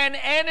an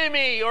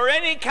enemy or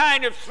any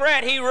kind of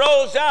threat, he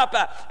rose up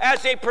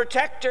as a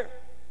protector.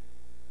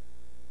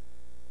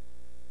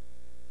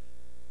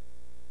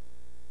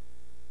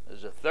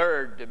 There's a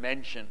third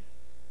dimension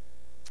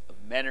of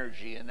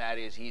Menergy, and that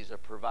is he's a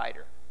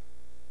provider.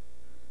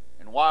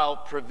 And while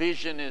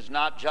provision is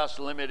not just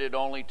limited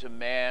only to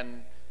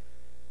men,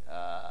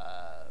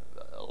 a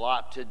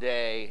lot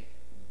today,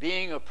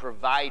 being a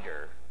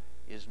provider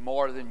is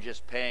more than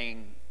just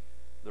paying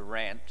the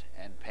rent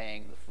and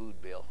paying the food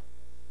bill.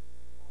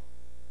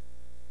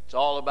 It's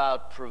all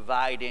about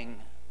providing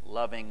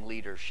loving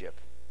leadership.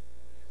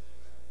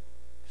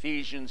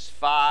 Ephesians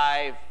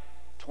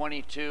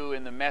 5:22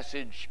 in the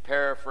Message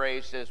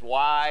paraphrase says,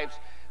 wives,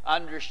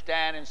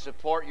 understand and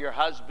support your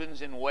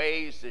husbands in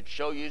ways that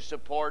show your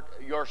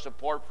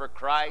support for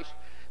Christ.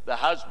 The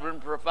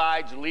husband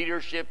provides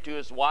leadership to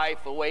his wife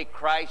the way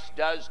Christ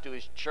does to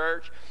his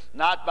church,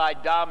 not by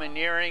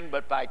domineering,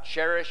 but by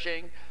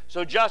cherishing.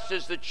 So just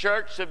as the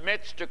church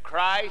submits to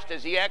Christ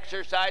as he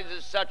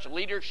exercises such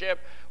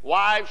leadership,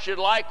 wives should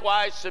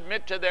likewise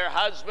submit to their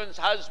husbands.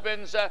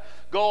 Husbands,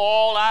 go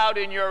all out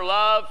in your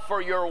love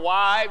for your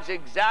wives,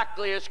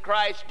 exactly as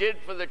Christ did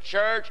for the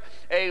church,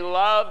 a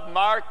love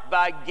marked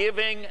by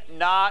giving,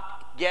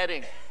 not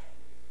getting.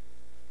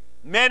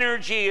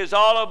 Menergy is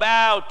all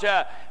about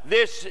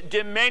this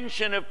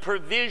dimension of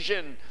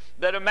provision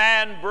that a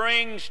man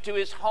brings to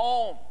his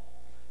home.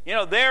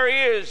 There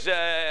is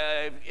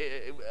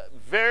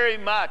very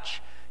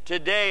much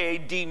today a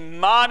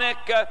demonic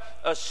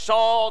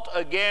assault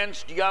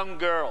against young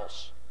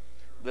girls.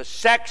 The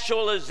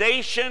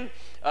sexualization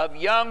of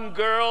young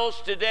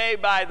girls today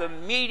by the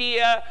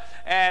media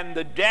and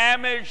the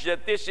damage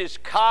that this is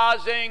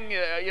causing,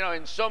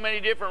 in so many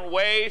different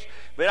ways.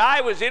 But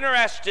I was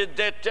interested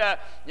that,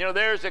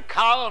 there's a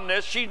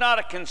columnist, she's not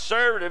a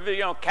conservative,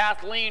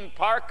 Kathleen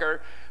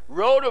Parker,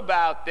 wrote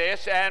about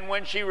this, and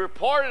when she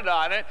reported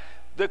on it,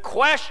 the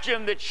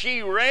question that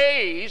she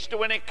raised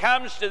when it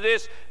comes to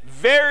this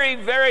very,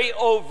 very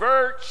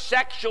overt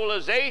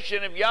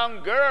sexualization of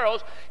young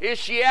girls is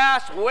she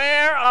asked,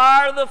 where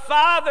are the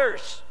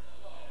fathers?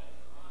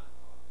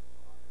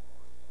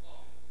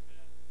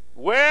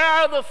 Where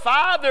are the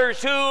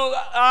fathers who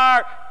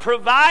are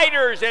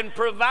providers and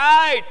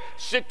provide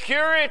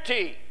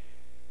security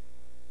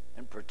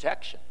and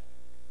protection?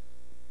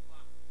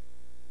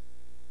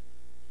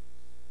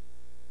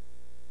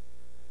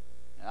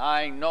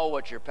 I know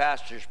what your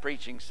pastor's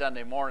preaching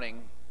Sunday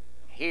morning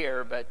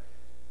here, but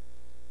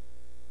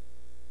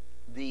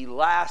the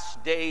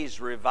last days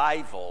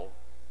revival,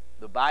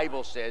 the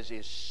Bible says,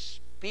 is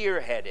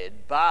spearheaded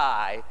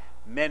by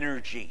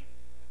Menergy.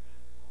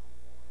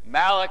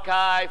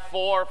 Malachi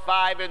 4,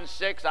 5, and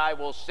 6, I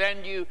will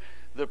send you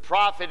the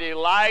prophet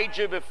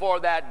Elijah before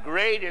that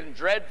great and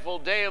dreadful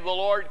day of the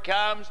Lord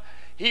comes.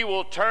 He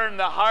will turn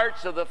the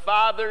hearts of the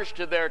fathers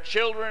to their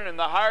children and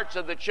the hearts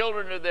of the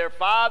children to their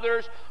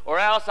fathers, or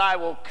else I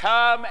will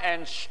come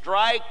and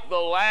strike the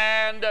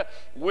land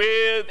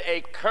with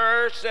a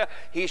curse.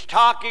 He's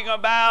talking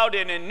about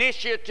an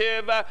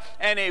initiative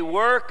and a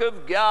work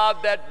of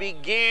God that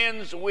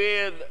begins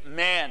with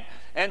men.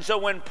 And so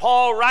when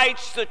Paul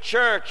writes the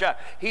church,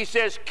 he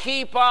says,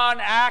 keep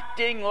on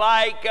acting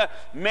like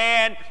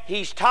man.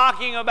 He's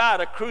talking about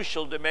a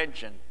crucial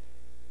dimension.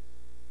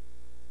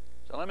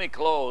 So let me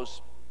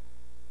close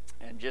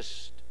and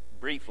just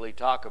briefly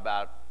talk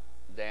about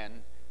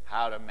then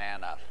how to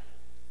man up.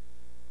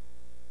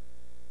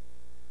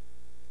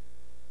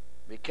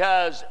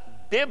 Because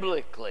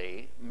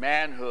biblically,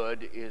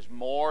 manhood is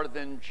more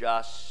than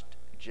just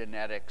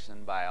genetics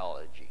and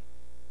biology.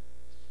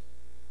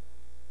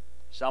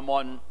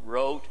 Someone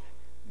wrote,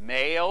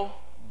 male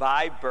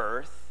by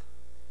birth,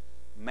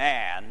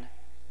 man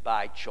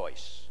by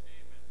choice.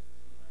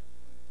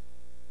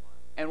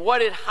 And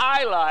what it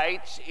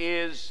highlights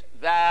is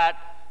that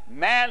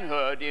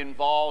manhood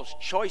involves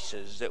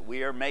choices that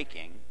we are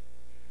making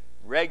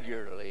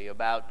regularly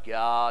about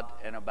God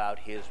and about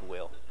His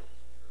will.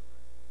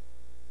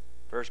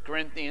 1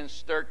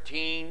 Corinthians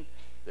 13,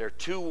 there are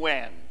two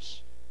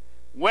whens.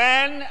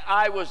 When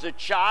I was a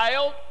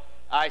child,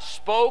 I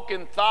spoke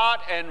and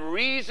thought and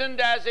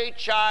reasoned as a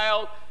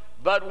child,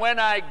 but when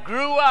I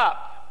grew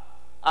up,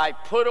 I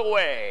put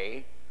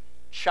away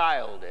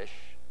childish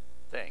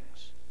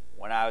things.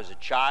 When I was a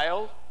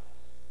child,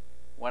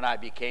 when I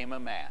became a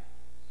man.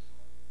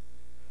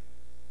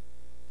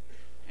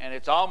 And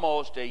it's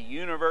almost a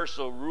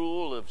universal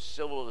rule of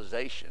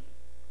civilization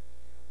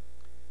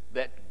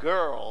that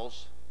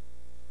girls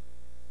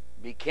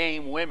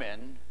became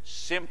women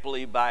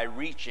simply by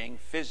reaching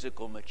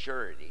physical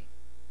maturity,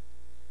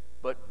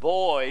 but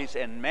boys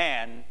and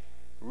men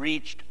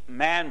reached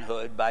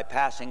manhood by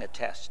passing a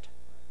test.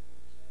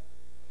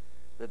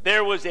 That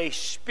there was a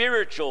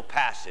spiritual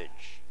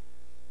passage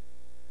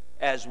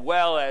as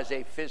well as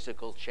a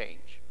physical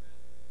change.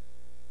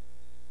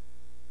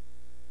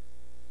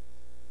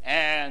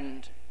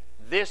 And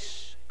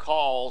this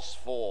calls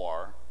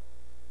for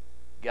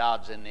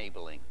God's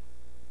enabling.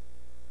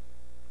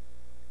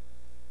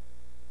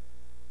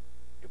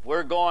 If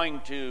we're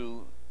going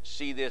to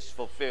see this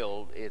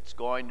fulfilled, it's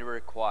going to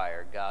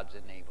require God's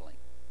enabling.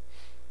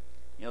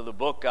 You know, the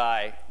book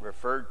I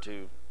referred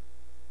to,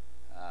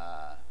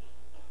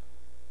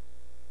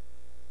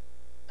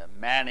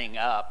 Manning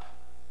Up,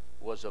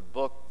 was a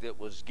book that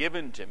was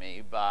given to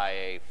me by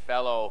a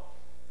fellow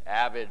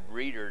avid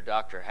reader,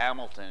 Dr.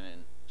 Hamilton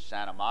in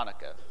Santa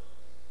Monica.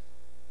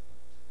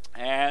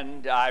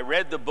 And I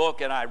read the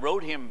book and I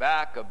wrote him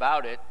back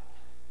about it,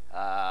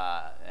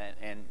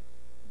 and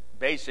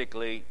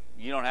basically,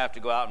 you don't have to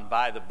go out and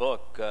buy the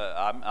book.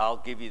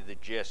 I'll give you the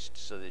gist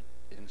so that it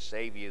can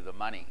save you the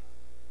money.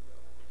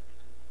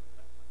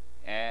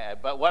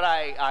 But what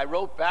I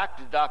wrote back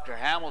to Dr.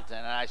 Hamilton,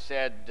 and I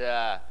said,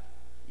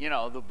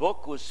 the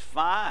book was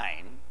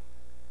fine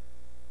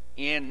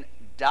in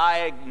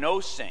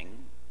diagnosing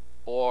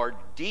or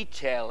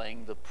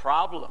detailing the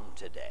problem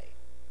today.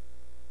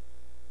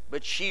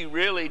 But she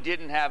really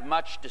didn't have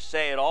much to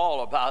say at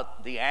all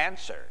about the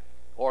answer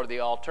or the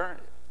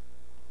alternative.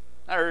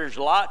 There's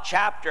a lot,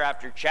 chapter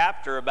after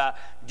chapter, about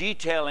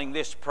detailing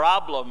this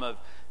problem of,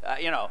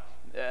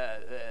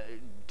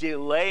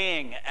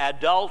 delaying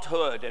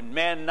adulthood and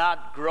men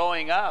not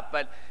growing up.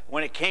 But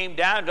when it came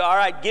down to, all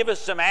right, give us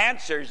some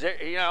answers,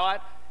 you know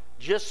what?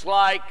 Just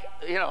like,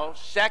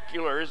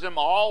 secularism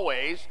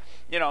always,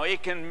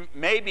 it can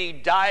maybe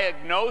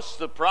diagnose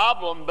the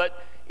problem,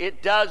 but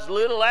it does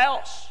little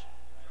else.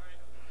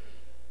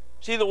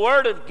 See, the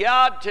Word of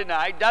God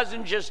tonight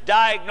doesn't just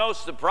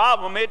diagnose the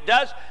problem. It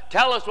does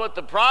tell us what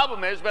the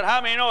problem is, but how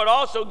many know it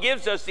also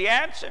gives us the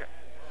answer?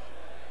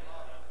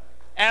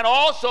 And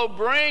also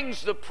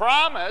brings the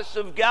promise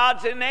of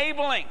God's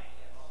enabling.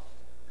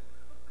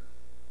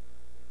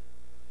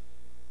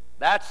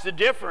 That's the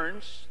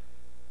difference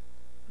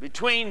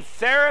between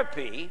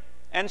therapy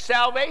and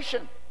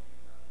salvation.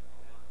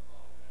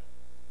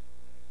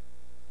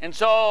 And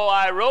so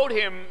I wrote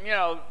him,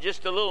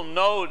 just a little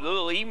note, a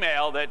little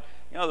email that,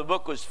 the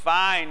book was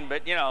fine,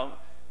 but,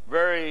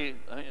 very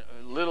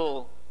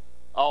little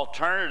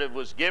alternative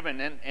was given.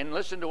 And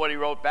listen to what he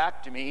wrote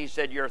back to me. He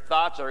said, your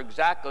thoughts are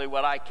exactly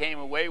what I came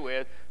away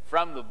with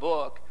from the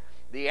book.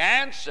 The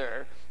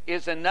answer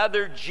is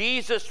another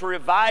Jesus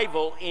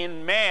revival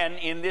in men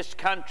in this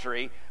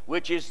country,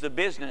 which is the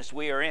business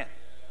we are in.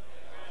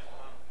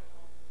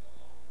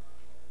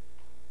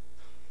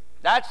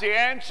 That's the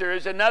answer,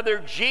 is another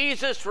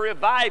Jesus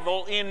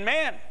revival in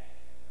men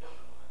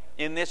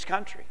in this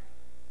country.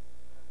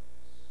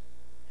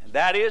 And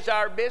that is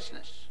our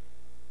business.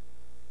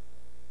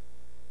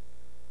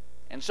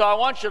 And so I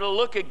want you to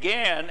look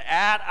again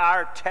at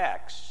our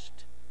text,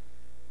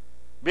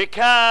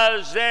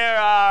 because there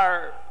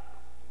are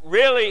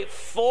really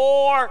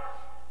 4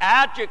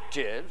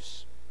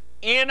 adjectives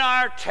in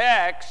our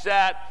text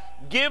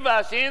that give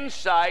us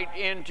insight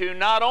into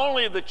not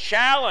only the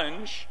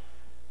challenge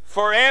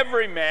for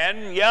every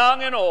man,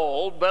 young and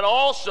old, but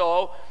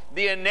also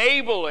the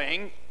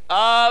enabling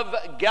of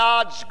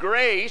God's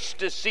grace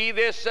to see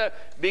this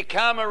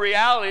become a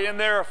reality. And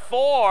there are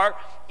 4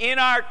 in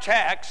our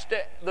text.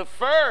 The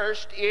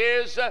first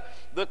is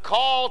the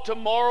call to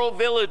moral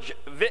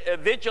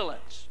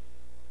vigilance.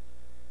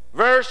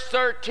 Verse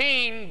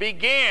 13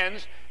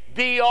 begins,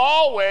 be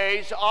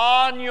always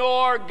on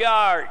your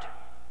guard.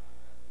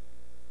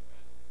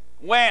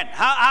 When?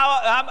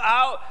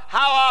 How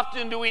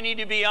often do we need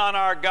to be on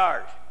our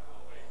guard?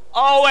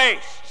 Always.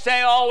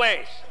 Say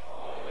always.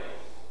 Always.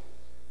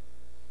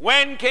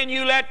 When can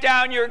you let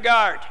down your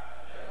guard?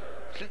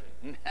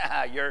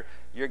 Never.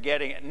 You're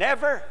getting it.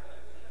 Never.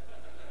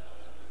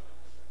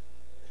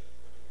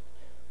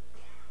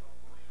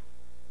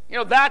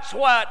 That's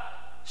what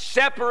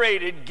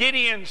separated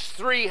Gideon's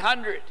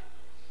 300.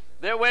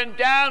 They went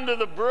down to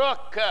the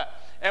brook,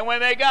 and when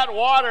they got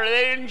water,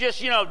 they didn't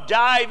just,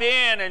 dive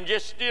in and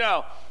just,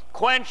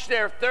 quench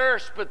their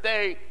thirst, but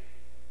they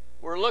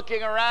were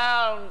looking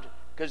around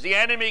because the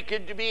enemy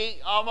could be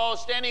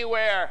almost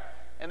anywhere,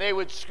 and they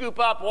would scoop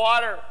up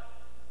water.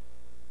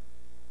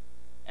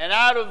 And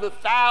out of the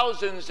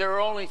thousands, there were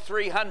only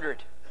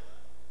 300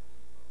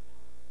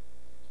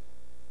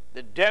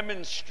 that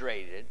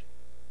demonstrated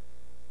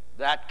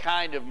that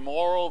kind of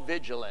moral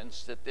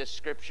vigilance that this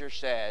scripture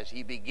says,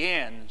 he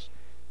begins,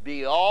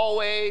 be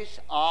always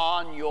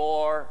on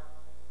your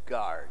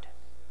guard.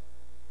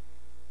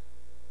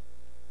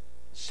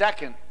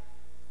 Second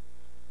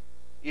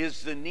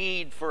is the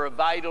need for a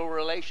vital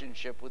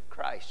relationship with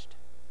Christ.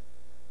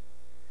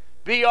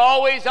 Be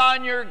always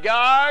on your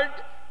guard.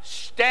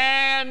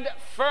 Stand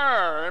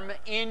firm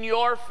in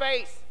your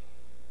faith.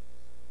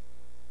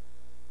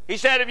 He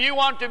said, if you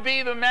want to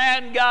be the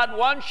man God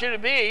wants you to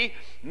be,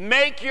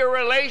 make your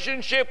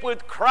relationship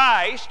with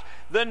Christ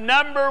the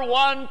number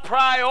one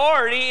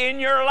priority in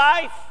your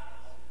life.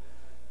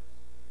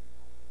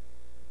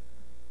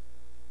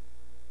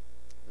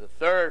 The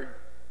third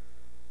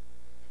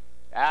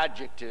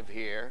adjective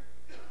here,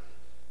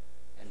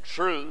 and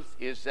truth,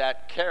 is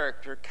that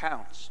character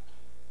counts.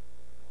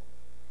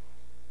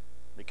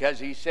 Because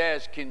he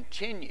says,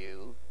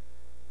 continue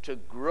to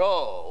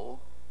grow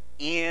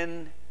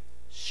in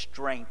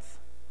strength.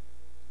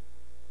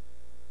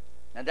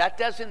 Now that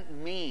doesn't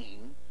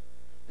mean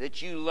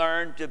that you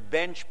learn to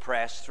bench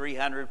press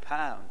 300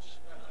 pounds.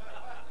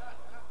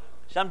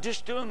 So I'm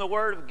just doing the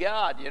Word of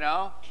God, you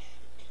know.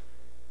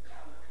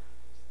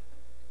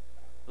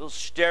 Little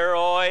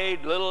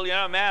steroid, little, you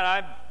know,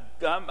 man,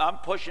 I'm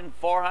pushing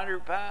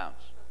 400 pounds.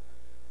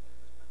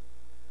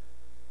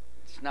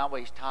 It's not what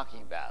he's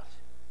talking about.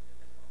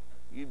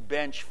 You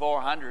bench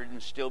 400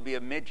 and still be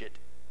a midget.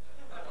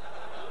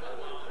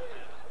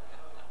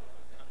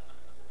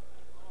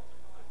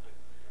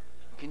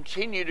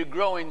 Continue to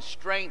grow in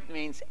strength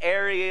means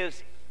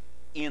areas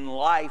in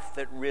life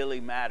that really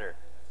matter.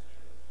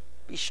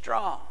 Be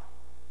strong.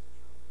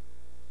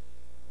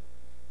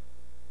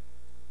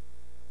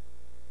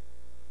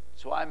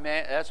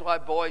 That's why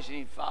boys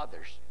need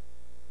fathers.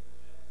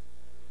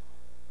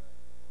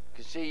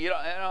 Because see,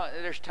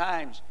 there's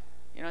times,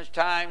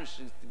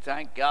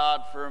 thank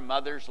God for a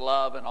mother's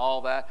love and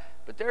all that,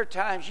 but there are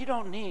times you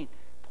don't need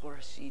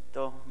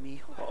pobrecito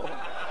mijo.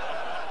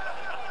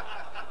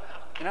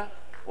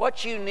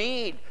 What you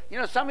need,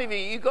 some of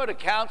you go to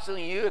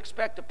counseling, you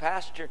expect a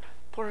pastor,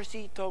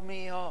 pobrecito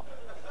mijo,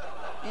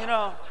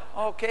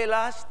 oh, que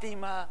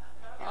lástima.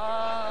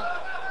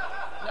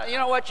 You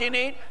know what you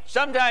need?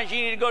 Sometimes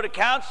you need to go to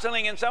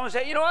counseling and someone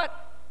say, you know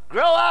what?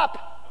 Grow up.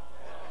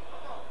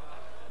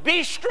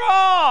 Be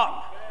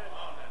strong.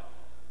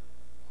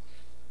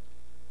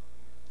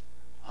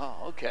 Oh,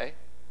 okay.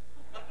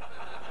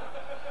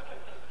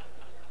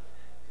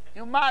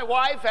 My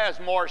wife has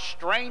more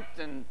strength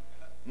than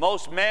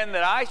most men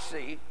that I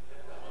see.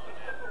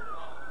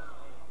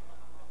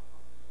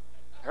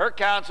 Her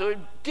counsel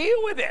would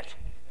deal with it.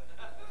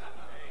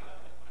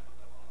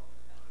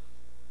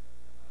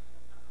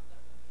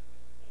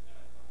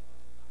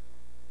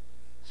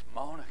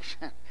 Mona,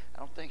 I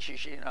don't think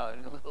she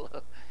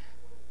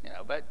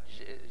but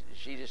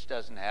she just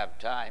doesn't have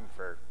time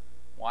for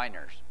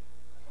whiners.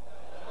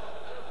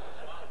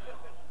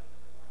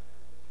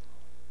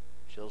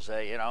 She'll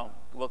say,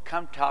 well,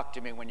 come talk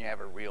to me when you have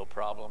a real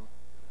problem.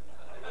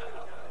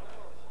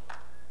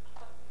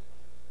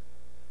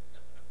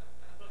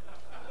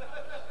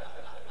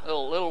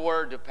 Little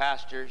word to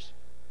pastors.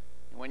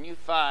 When you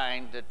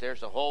find that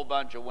there's a whole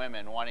bunch of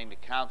women wanting to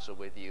counsel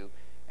with you,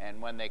 and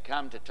when they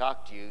come to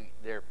talk to you,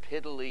 they're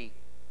piddly,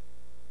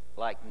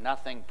 like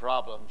nothing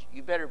problems,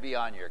 you better be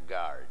on your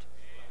guard.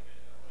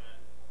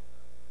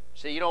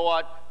 Say, you know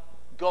what?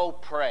 Go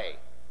pray.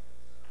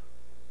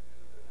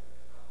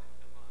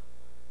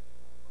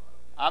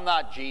 I'm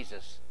not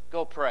Jesus.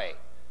 Go pray.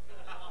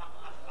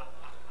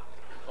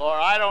 Or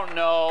I don't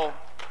know.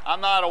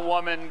 I'm not a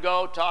woman.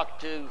 Go talk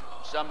to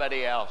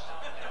somebody else.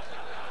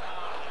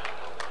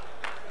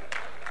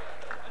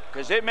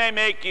 Because it may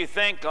make you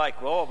think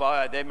like, well,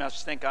 boy, they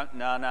must think,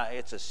 no,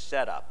 it's a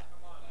setup.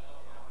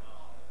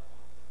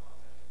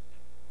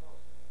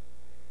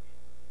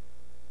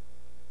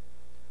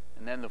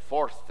 And then the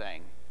fourth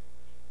thing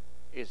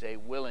is a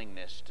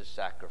willingness to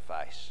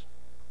sacrifice.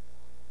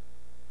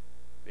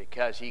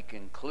 Because he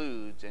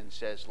concludes and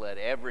says, let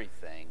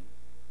everything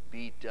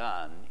be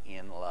done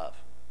in love.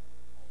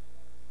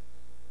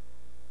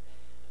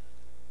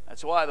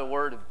 That's why the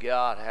Word of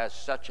God has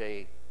such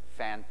a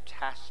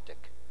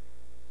fantastic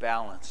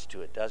balance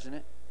to it, doesn't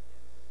it?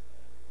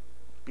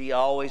 Be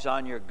always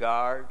on your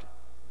guard,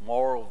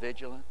 moral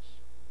vigilance.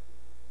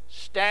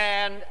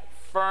 Stand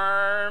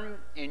firm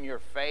in your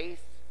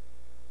faith.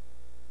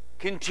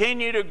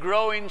 Continue to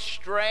grow in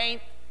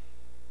strength.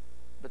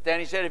 But then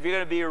he said, if you're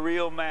going to be a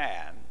real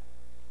man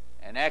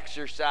and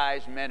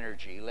exercise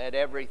energy, let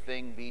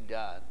everything be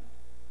done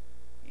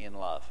in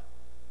love.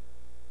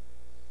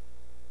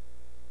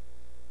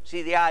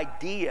 See, the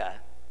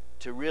idea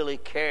to really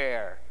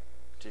care,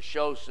 to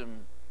show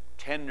some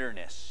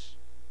tenderness,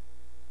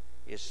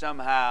 is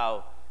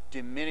somehow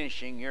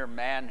diminishing your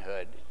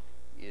manhood,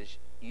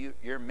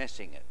 you're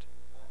missing it.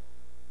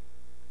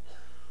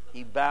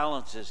 He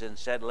balances and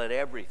said, let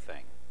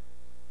everything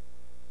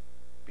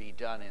be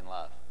done in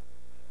love.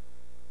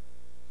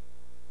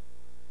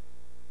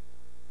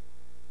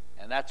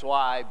 And that's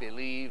why I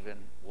believe,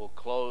 and we'll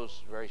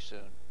close very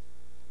soon,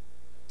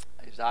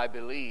 is I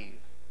believe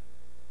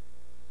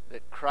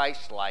that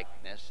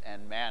Christ-likeness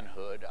and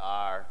manhood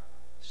are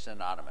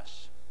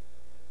synonymous.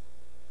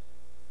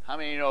 How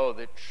many know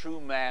that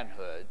true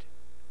manhood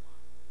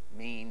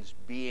means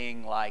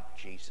being like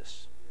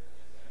Jesus?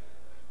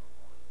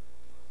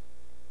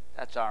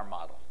 That's our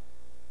model.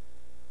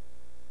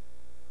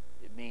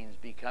 It means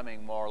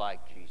becoming more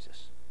like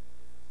Jesus.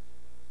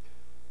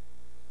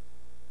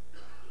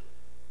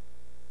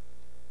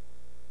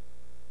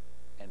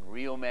 And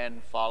real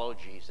men follow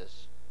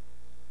Jesus.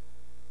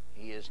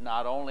 He is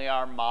not only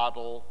our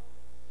model,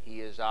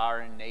 he is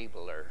our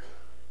enabler.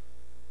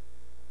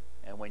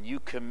 And when you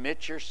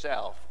commit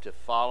yourself to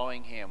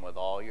following him with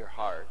all your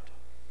heart,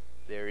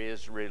 there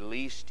is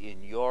released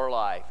in your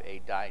life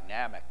a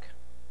dynamic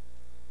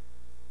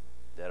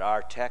that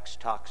our text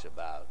talks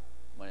about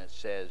when it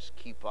says,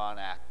 keep on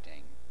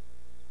acting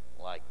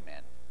like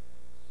men.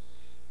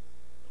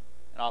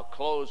 And I'll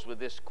close with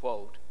this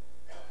quote.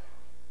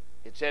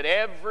 It said,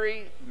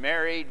 every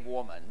married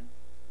woman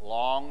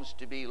longs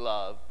to be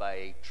loved by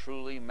a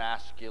truly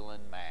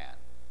masculine man.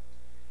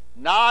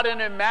 Not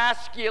an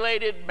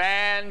emasculated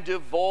man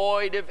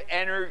devoid of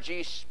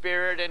energy,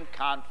 spirit, and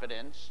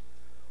confidence,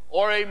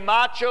 or a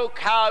macho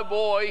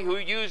cowboy who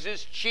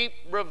uses cheap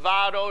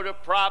bravado to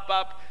prop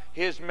up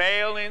his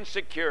male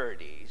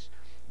insecurities,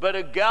 but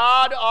a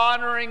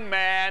God-honoring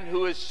man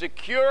who is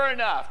secure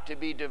enough to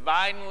be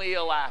divinely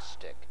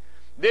elastic.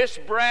 This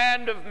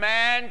brand of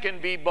man can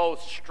be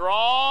both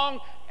strong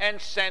and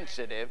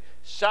sensitive.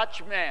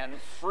 Such men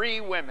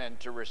free women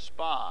to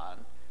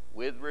respond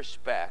with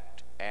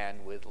respect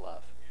and with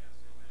love.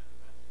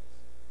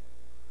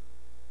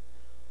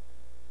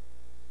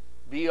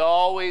 Be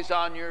always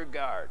on your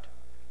guard.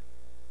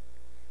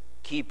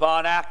 Keep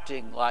on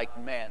acting like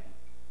men.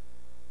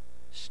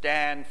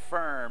 Stand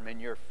firm in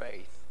your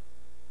faith.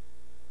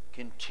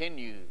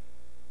 Continue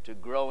to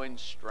grow in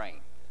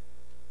strength.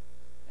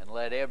 And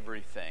let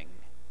everything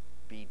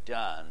be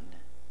done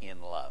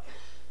in love.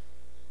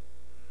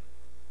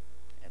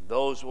 And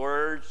those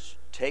words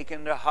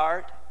taken to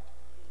heart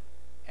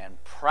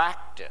and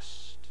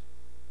practiced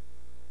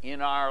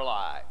in our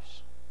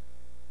lives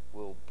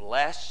will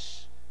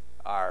bless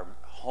our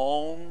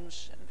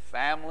homes and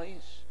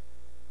families.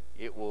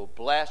 It will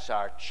bless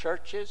our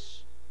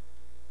churches.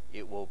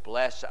 It will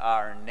bless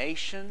our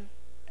nation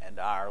and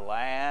our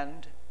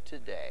land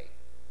today.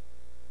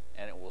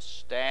 And it will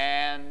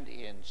stand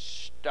in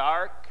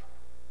stark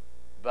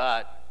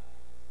but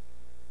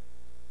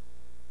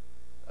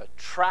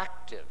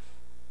attractive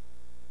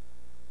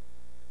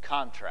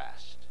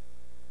contrast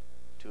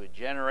to a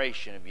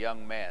generation of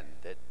young men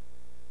that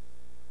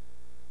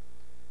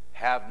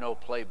have no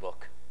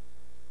playbook.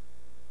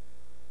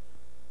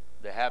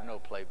 They have no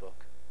playbook.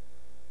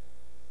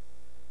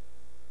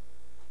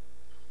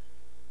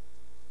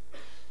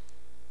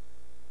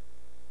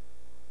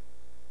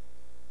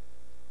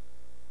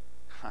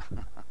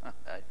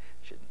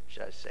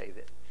 Should I say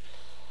that?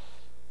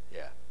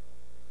 Yeah.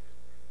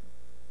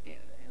 And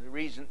the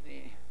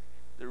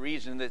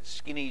reason that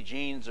skinny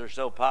jeans are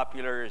so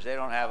popular is they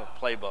don't have a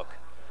playbook.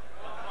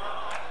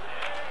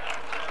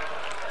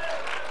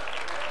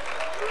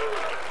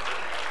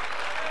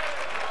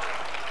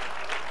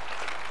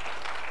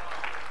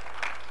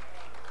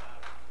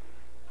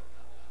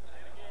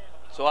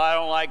 So I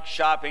don't like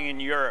shopping in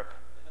Europe.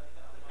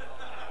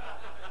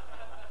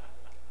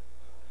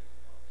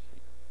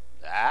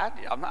 That?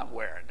 I'm not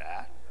wearing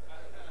that.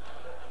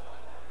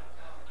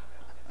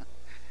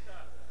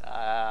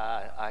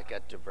 I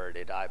got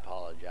diverted. I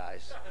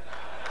apologize.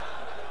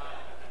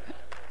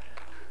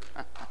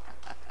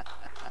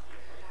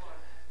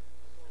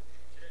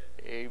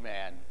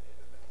 Amen.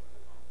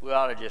 We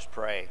ought to just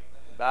pray.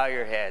 Bow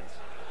your heads.